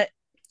mean? wanna,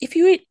 if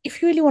you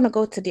really wanna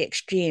go to the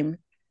extreme,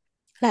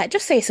 like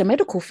just say it's a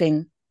medical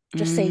thing.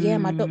 Just say, yeah,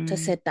 my doctor Mm,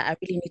 said that I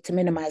really need to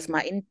minimize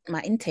my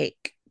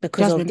intake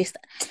because of Jasmine, this.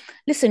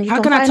 Listen, you how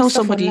can can I find tell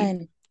stuff somebody?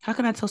 online. How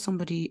can I tell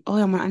somebody? Oh,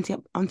 I'm on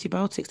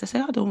antibiotics. They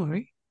say, oh, don't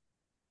worry.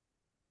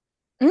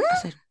 I Mm?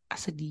 said, I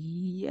said,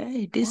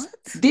 yeah, this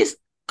What? this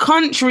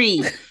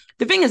country.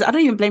 The thing is, I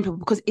don't even blame people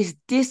because it's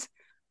this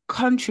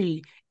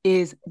country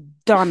is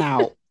done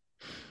out.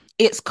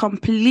 It's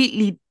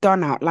completely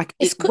done out. Like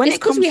It's it when it's it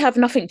because we comes. have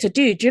nothing to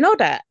do. Do you know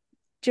that?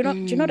 Do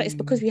you know that it's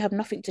because Mm, we have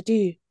nothing to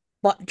do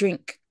but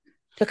drink?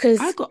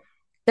 I Because got.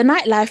 the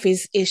nightlife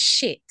is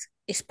shit.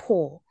 It's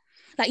poor.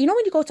 Like when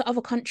you go to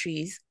other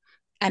countries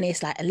and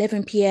it's like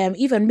 11 p.m.,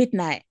 even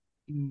midnight,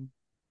 Mm,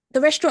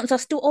 the restaurants are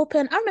still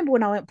open. I remember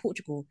when I went to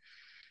Portugal.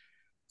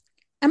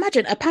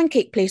 Imagine a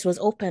pancake place was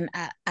open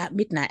at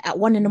midnight, at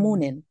 1 in the mm,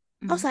 morning.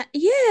 I was mm, like,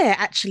 yeah,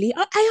 actually,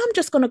 I am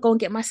just gonna go and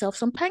get myself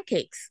some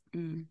pancakes.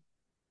 mm.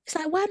 It's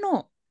like, why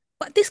not?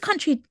 But this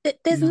country,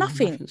 there's No,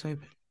 nothing. nothing's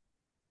open.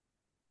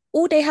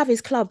 All they have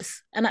is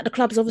clubs, and at the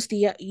clubs,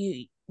 obviously,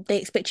 they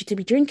expect you to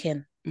be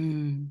drinking.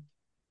 Mm.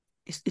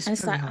 It's And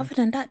it's very like, hard. other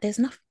than that, there's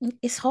nothing,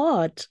 it's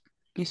hard.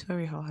 It's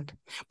very hard.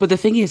 But the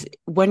thing is,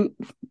 when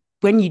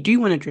you do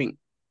want to drink,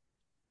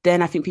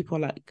 then I think people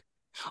are like,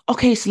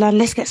 okay, Salan,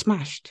 let's get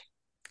smashed.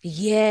 Do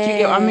you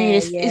get what I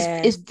mean? Yeah,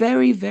 yeah. It's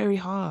very, very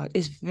hard.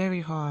 It's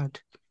very hard.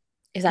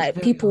 It's It's like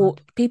very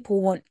hard.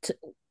 people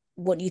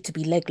want you to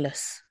be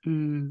legless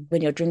Mm.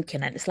 when you're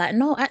drinking. And it's like,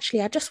 no,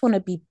 actually, I just want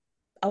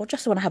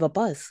to have a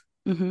buzz.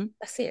 Hmm.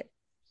 That's it.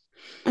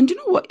 And you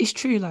know what? It's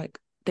true. Like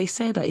they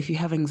say that if you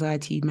have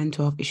anxiety,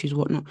 mental health issues,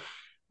 whatnot,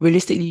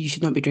 realistically, you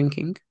should not be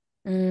drinking.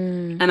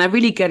 Mm, And I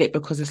really get it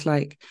because it's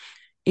like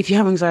if you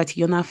have anxiety,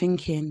 you're now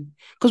thinking.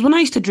 Because when I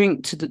used to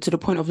drink to the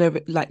point of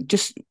like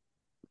just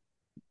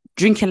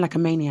drinking like a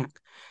maniac,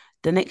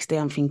 the next day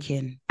I'm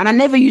thinking, and I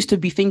never used to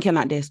be thinking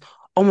like this.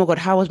 Oh my god,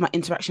 how was my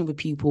interaction with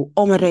people?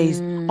 Oh my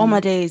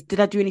mm, days, did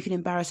I do anything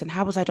embarrassing?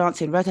 How was I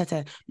dancing?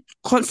 Ratata.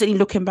 Constantly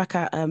looking back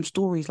at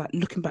stories, like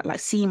looking back, like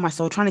seeing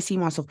myself, trying to see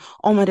myself.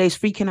 Oh my days,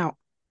 freaking out.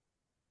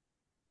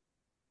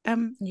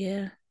 Um,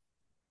 yeah.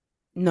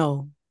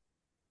 no,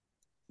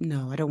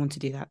 no, I don't want to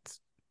do that.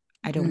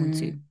 I don't want Mm,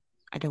 to.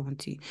 I don't want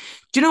to. Do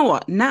you know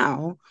what?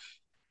 Now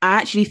I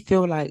actually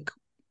feel like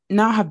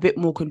now I have a bit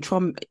more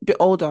control, a bit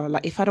older.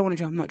 Like if I don't want to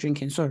drink, I'm not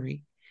drinking.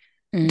 Sorry.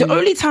 The mm,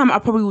 only time I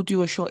probably will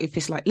do a shot if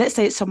it's like, let's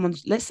say it's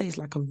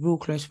like a real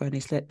close friend,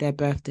 it's like their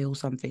birthday or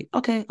something.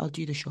 Okay, I'll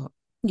do the shot.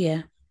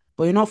 yeah.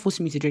 But you're not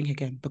forcing me to drink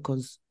again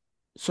because,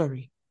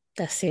 sorry,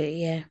 That's it.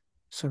 Yeah.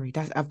 sorry.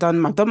 That's I've done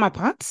my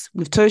parts.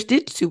 We've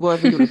toasted to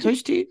whatever you want to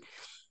toast to.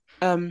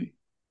 Um,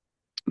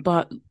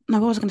 but no,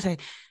 what was I gonna say?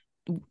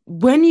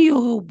 When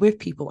you're with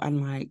people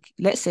and like,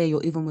 let's say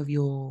you're even with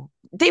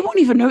they won't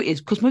even notice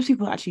because most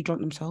people are actually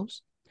drunk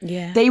themselves.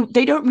 Yeah.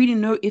 They don't really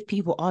know if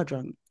people are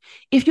drunk.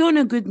 If you're in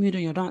a good mood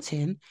and you're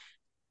dancing,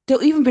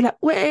 they'll even be like,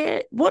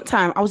 wait, one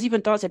time I was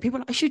even dancing, people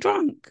were like, is she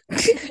drunk?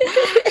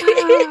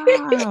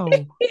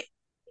 Wow.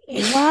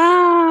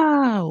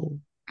 Wow.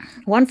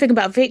 One thing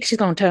about Vic, she's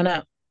gonna turn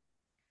up.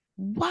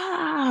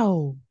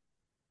 Wow.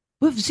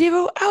 With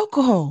zero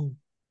alcohol.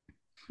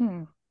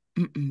 Hmm.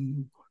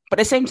 Mm-mm. But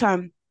at the same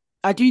time,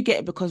 I do get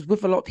it because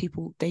with a lot of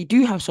people, they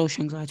do have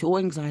social anxiety or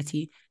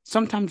anxiety.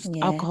 Sometimes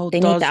Yeah. alcohol They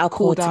need the does cool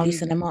alcohol to down.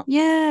 loosen them up.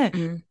 Yeah.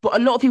 Mm. But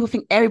a lot of people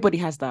think everybody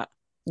has that.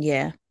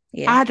 Yeah.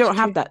 Yeah. I It's don't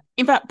have true. that.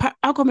 In fact,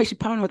 alcohol makes me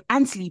paranoid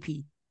and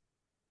sleepy.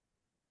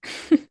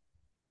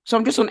 So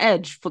I'm just on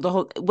edge for the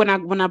whole when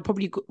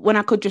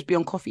I could just be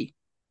on coffee,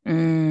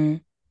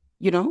 Mm.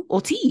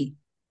 or tea.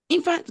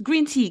 In fact,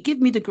 green tea. Give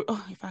me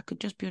if I could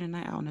just be on a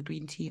night out on a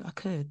green tea, I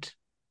could.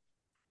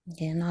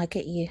 Yeah. No, I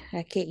get you.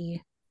 I get you.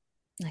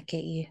 I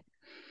get you.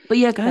 But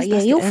yeah, But guys, yeah,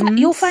 that's the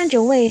you'll end. find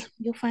your way.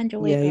 You'll find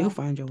your way, Yeah, you'll girl.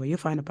 find your way. You'll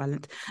find a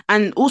balance.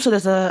 And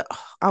also,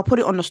 I'll put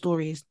it on the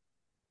stories.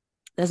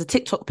 There's a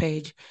TikTok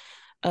page,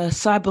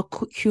 cyber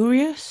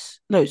curious.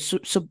 No,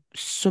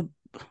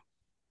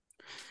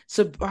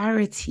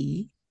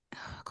 sobriety.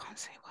 I can't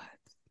say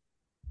words.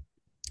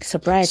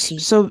 Sobriety.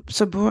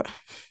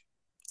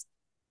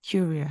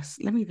 Curious.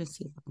 Let me even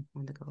see if I can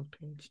find the girl's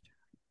page.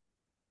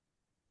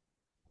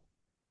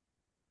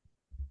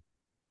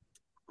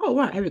 Oh,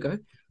 right, here we go.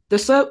 The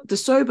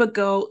Sober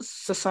Girl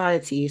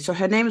Society. So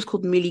her name is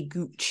called Millie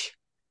Gooch.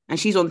 And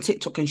she's on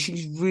TikTok and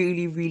she's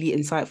really, really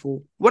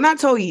insightful. When I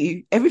tell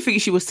you everything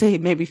she was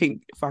saying made me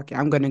think, fuck it,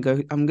 I'm gonna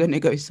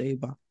go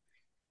sober.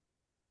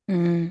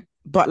 Mm.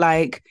 But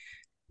like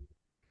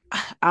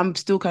I'm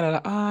still kind of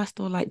like, I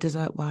still like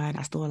dessert wine,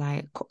 I still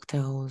like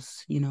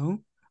cocktails.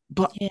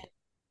 But Yeah.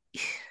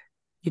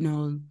 you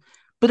know,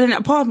 but then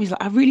a part of me is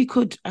like,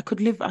 I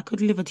could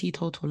live a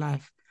teetotal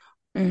life.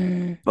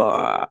 Mm.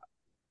 But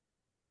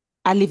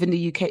I live in the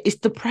UK. It's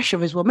the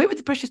pressure as well. Maybe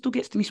the pressure still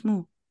gets to me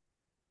small.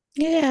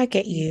 Yeah, I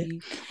get you.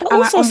 Maybe. But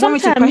And like also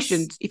unwarranted sometimes,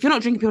 questions. If you're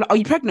not drinking, people are like, are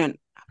you pregnant?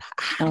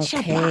 I'm like,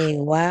 shabba. okay,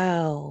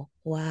 wow.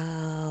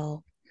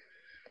 Wow.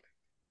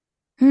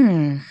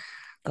 Hmm.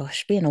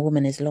 Gosh, being a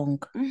woman is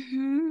long.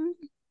 Mm-hmm.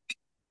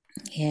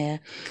 Yeah.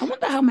 I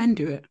wonder how men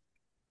do it.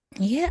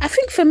 Yeah, I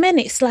think for men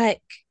it's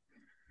like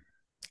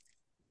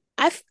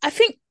I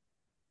think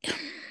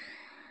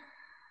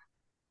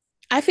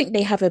I think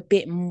they have a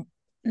bit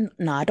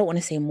no, I don't want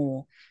to say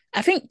more.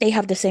 I think they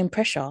have the same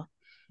pressure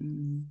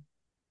Mm.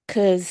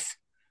 because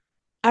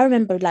I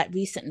remember like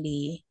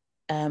recently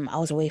I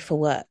was away for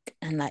work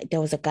and like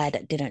there was a guy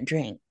that didn't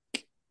drink,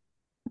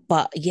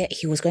 but yet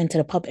he was going to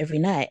the pub every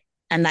night.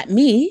 And like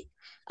me,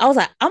 I was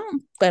like,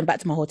 I'm going back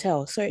to my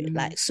hotel. So Mm.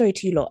 like sorry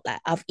to you lot. Like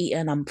I've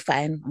eaten, I'm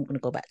fine. I'm gonna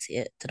go back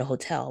to the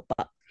hotel.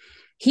 But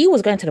he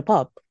was going to the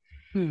pub.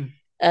 Hmm.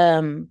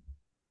 Um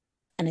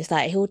and it's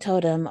like he'll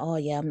tell them, oh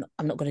yeah,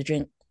 I'm not gonna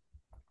drink.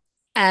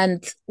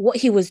 And what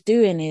he was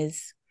doing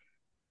is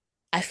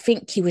I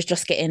think he was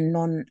just getting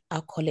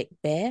non-alcoholic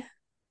beer,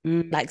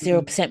 like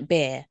Mm. 0%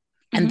 beer.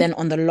 And Mm-hmm. then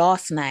on the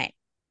last night,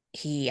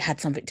 he had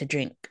something to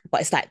drink.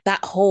 But it's like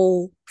that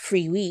whole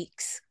 3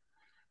 weeks,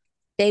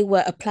 they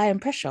were applying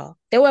pressure.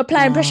 They were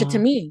applying pressure to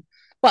Wow. me.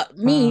 But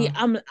me,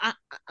 Wow.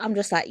 I'm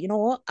just like, you know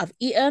what? I've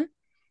eaten.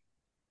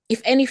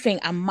 If anything,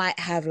 I might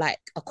have like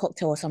a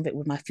cocktail or something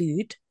with my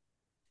food,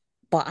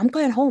 but I'm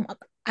going home.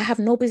 I have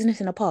no business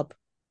in a pub.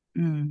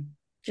 Mm.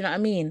 Do you know what I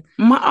mean?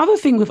 My other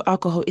thing with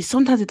alcohol is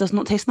sometimes it does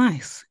not taste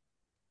nice.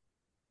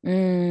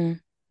 Mm,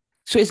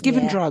 So it's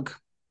given yeah. drug.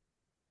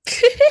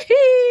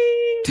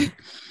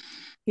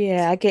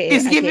 Yeah, I get it.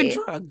 It's I get given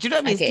it. drug. Do you know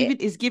what I mean? I get it.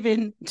 It's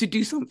given to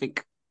do something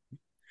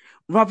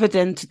rather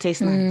than to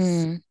taste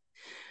nice. Mm,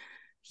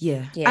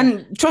 Yeah. yeah.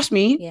 And trust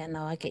me, Yeah,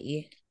 no, I get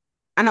you.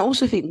 and I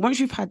also think once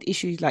you've had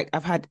issues, like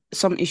I've had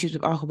some issues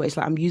with alcohol, but it's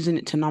like I'm using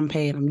it to numb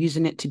pain, I'm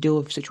using it to deal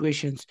with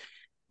situations.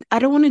 I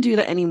don't want to do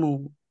that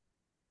anymore.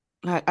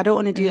 Like I don't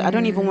want to do, I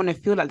don't even Mm, want to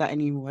feel like that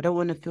anymore. I don't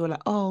want to feel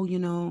like, oh,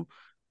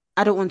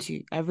 I don't want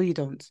to. I really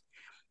don't.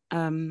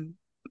 Um,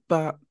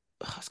 but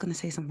I was gonna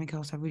say something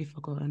else. I really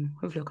forgotten.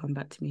 Hopefully, it'll come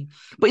back to me.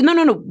 But no,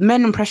 no, no.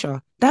 Men and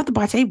pressure. They have to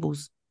buy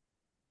tables.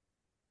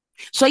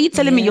 So are you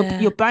telling me you're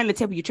yeah. buying the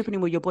table, you're tripping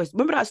in with your boys?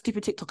 Remember that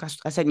stupid TikTok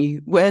I sent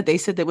you where they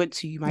said they went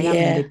to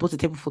Miami and they Yeah. bought a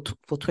table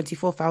for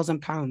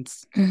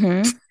 £24,000.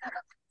 Mm-hmm.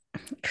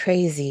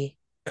 Crazy.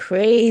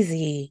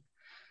 Crazy.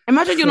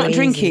 Imagine you're not Crazy.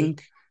 drinking.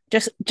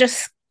 Just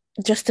just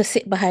just to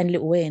sit behind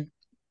Little Wayne.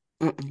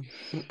 Mm-mm,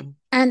 mm-mm,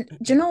 And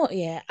do you mm-mm. know what?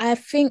 Yeah, I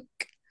think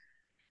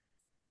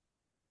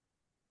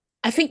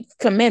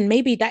for men,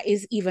 maybe that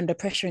is even the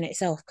pressure in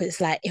itself. Because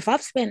it's like if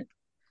I've spent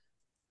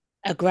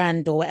a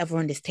grand or whatever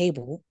on this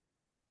table,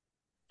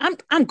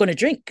 I'm gonna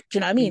drink. Do you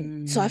know what I mean?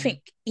 So I Mm,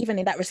 think even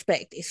in that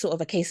respect, it's sort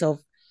of a case of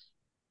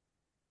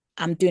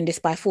I'm doing this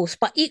by force.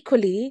 But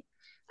equally,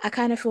 I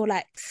kind of feel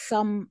like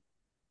some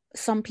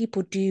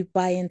people do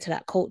buy into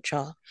that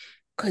culture.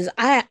 Because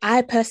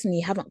I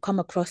personally haven't come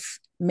across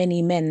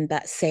many men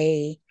that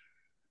say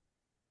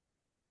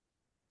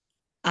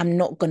I'm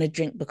not gonna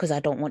drink because I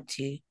don't want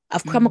to.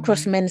 I've come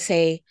across mm, men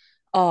say,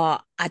 "Oh,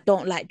 I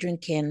don't like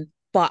drinking,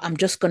 but I'm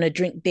just gonna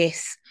drink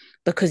this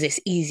because it's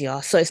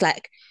easier." So it's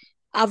like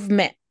I've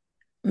met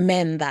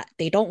men that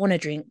they don't want to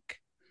drink,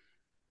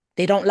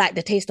 they don't like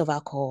the taste of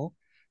alcohol,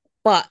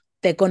 but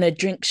they're gonna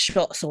drink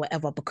shots or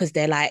whatever because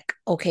they're like,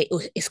 okay,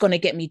 it's gonna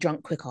get me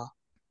drunk quicker,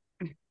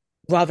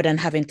 rather than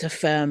having to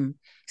firm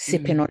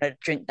sipping mm, on a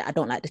drink that I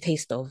don't like the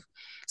taste of.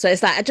 So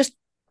it's like I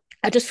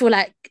just feel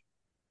like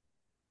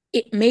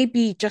it may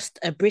be just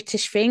a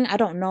British thing. I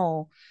don't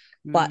know.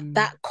 But mm,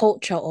 that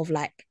culture of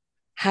like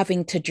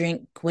having to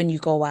drink when you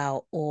go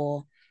out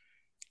or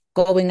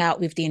going out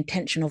with the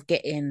intention of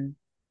getting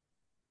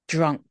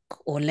drunk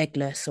or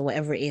legless or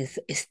whatever it is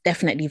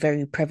definitely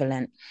very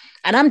prevalent.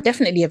 And I'm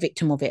definitely a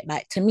victim of it.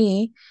 Like to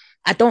me,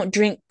 I don't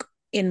drink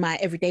in my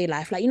everyday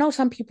life. Like,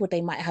 some people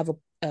they might have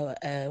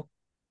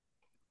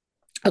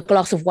a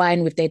glass of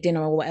wine with their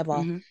dinner or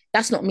whatever. mm,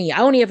 That's not me.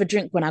 I only ever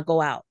drink when I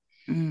go out.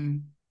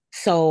 mm.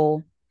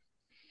 So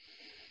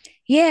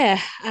yeah,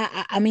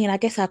 I mean, I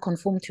guess I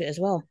conform to it as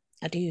well.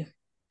 I do.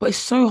 But it's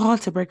so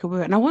hard to break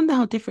away. And I wonder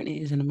how different it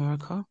is in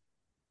America.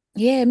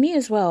 Yeah, me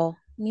as well.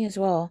 Me as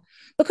well.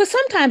 Because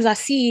sometimes I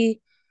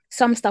see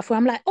some stuff where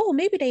I'm like, oh,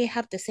 maybe they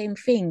have the same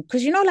thing.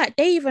 Because like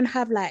they even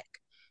have like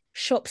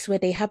shops where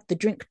they have the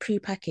drink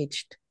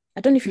pre-packaged.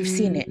 I don't know if you've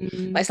seen it,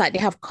 but Mm, it's like they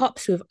have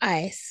cups with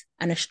ice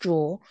and a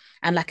straw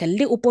and like a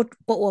little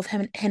bottle of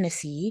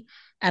Hennessy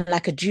and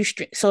like a juice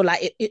drink. So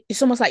like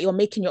it's almost like you're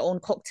making your own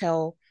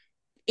cocktail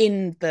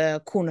in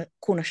the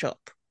corner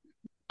shop.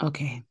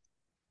 okay.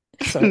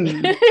 So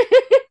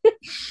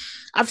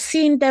I've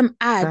seen them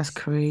add That's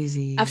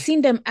crazy.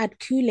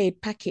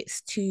 Kool-Aid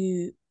packets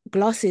to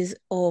glasses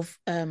of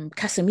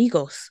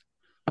Casamigos.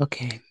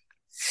 Okay.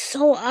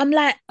 So I'm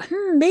like,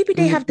 maybe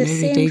they have the Maybe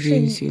same they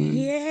do thing. too.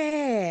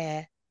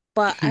 Yeah.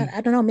 But I, Hmm.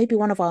 I don't know, maybe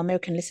one of our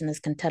American listeners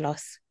can tell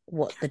us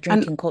what the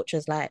And drinking culture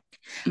is like.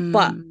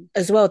 But mm,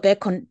 as well, their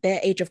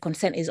age of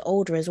consent is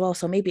older as well.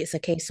 So maybe it's a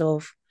case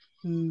of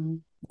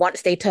mm,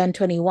 once they turn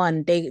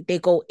 21, they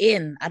go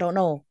in. I don't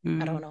know.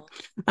 I don't mm. know.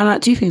 And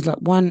like two things, like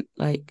one,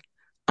 like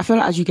I feel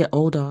like as you get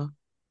older,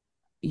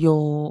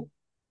 your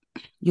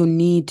your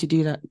need to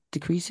do that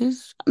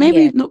decreases.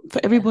 Maybe Yeah. not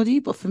for Yeah. everybody,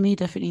 but for me,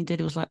 definitely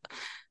did. It was like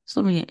it's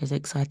not really as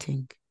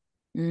exciting,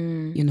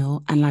 Mm,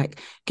 and like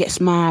get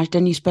smashed,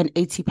 then you spend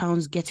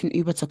 £80 getting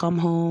Uber to come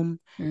home.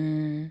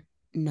 mm,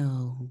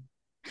 No.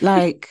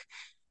 Like,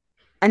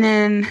 and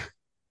then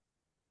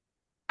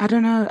I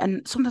don't know,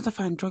 and sometimes I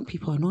find drunk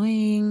people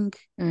annoying,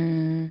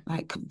 mm.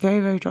 like very,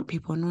 very drunk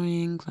people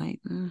annoying.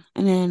 Like, and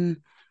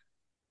then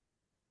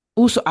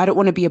also I don't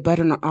want to be a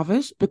burden on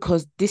others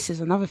because this is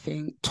another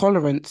thing,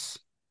 tolerance.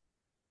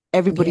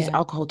 Everybody's Yeah.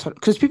 alcohol tolerance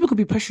because people could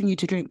be pressuring you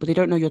to drink, but they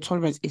don't know your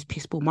tolerance is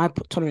piss poor. My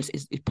tolerance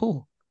is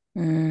poor.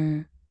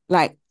 Mm,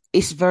 Like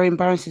it's very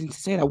embarrassing to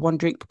say that one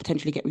drink could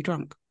potentially get me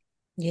drunk.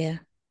 yeah.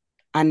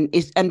 And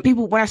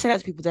people when I say that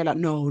to people, they're like,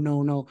 no,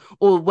 no, no.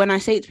 Or when I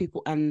say it to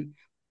people and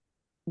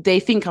they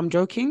think I'm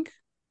joking,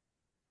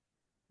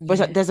 but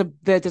it's like Yeah.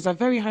 there's a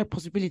very high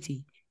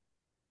possibility,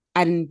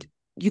 and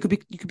you could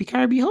be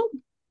carrying me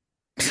home.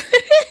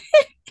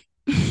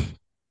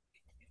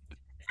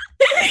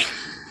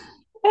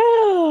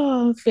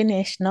 Oh,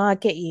 finish. No, I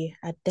get you.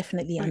 I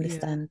definitely But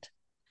yeah. understand.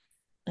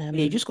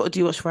 Yeah, you Um, just got to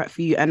do what's right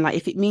for you. And like,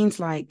 if it means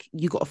like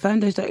you got to firm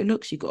those dirty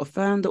looks, you got to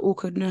firm the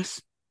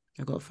awkwardness,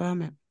 you got to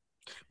firm it.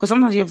 Because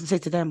sometimes you have to say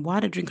to them, why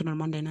are they drinking on a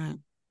Monday night?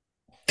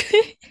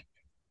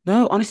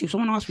 No, honestly, if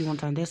someone asked me one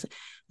time, this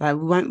like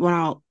went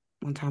out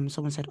one time and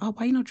someone said, "Oh,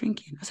 why are you not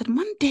drinking?" I said,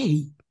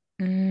 "Monday.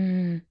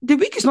 Mm, The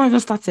week is not even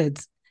started."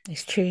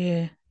 it's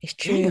true. It's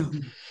true.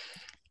 Damn.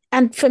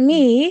 And for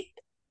me,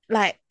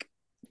 like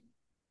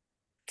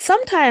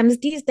sometimes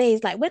these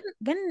days, like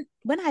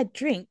when I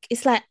drink,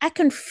 it's like I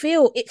can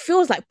feel it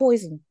feels like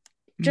poison.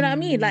 Do you know what I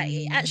mean? Like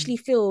it Mm. actually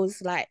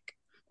feels like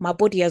my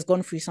body has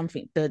gone through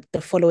something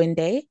the following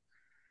day.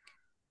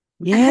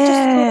 And I just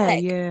feel Yeah,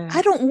 like yeah.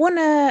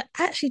 I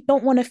actually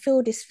don't want to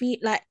feel this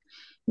feet like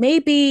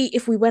maybe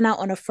if we went out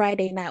on a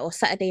Friday night or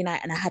Saturday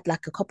night and I had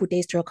like a couple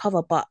days to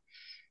recover, but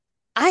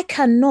I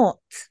cannot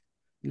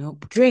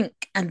Nope. drink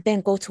and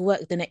then go to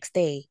work the next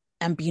day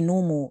and be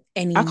normal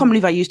I can't anymore.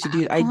 believe I used to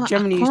do. I I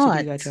generally used to do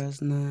can't. that,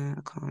 Jazz. Nah,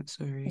 I can't.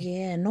 Sorry.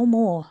 Yeah, no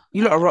more.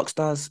 You lot are rock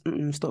stars.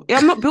 Mm-mm, stop. Yeah,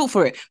 I'm not built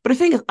for it. But the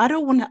thing is, I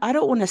don't want to. I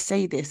don't want to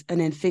say this and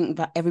then think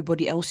that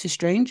everybody else is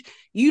strange.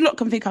 You lot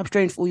can think I'm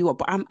strange for all you want,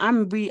 but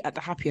I'm really at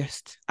the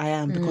happiest I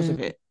am because of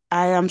Mm, it.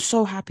 I am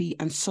so happy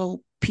and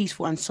so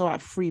peaceful and so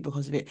free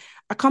because of it.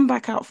 I come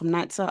back out from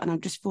nights out and I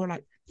just feel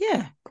like,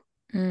 yeah,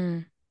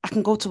 mm, I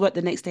can go to work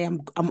the next day.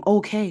 I'm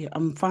okay.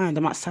 I'm fine.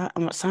 I'm at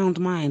sound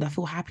mind. I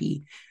feel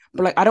happy.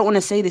 But like I don't want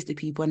to say this to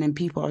people, and then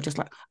people are just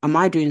like, "Am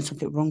I doing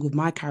something wrong with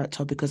my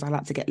character because I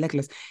like to get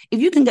legless?" If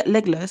you can get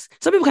legless,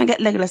 some people can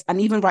get legless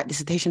and even write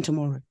dissertation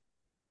tomorrow.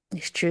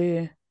 it's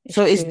true. It's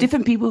So it's true.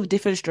 different people with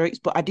different strokes,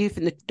 but I do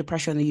think the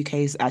pressure in the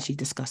UK is actually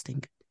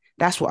disgusting.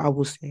 That's what I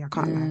will say. I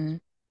can't lie. Mm,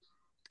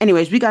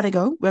 Anyways, we gotta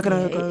go. We're yeah,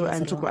 gonna it go is a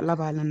and talk lot. about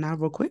Love Island now,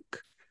 real quick.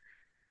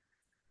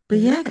 But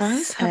yeah, Yes.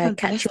 guys, have a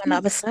Catch you blessed on the week.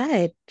 other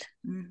side.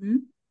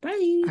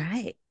 Bye. All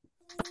right.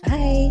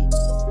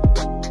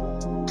 Bye.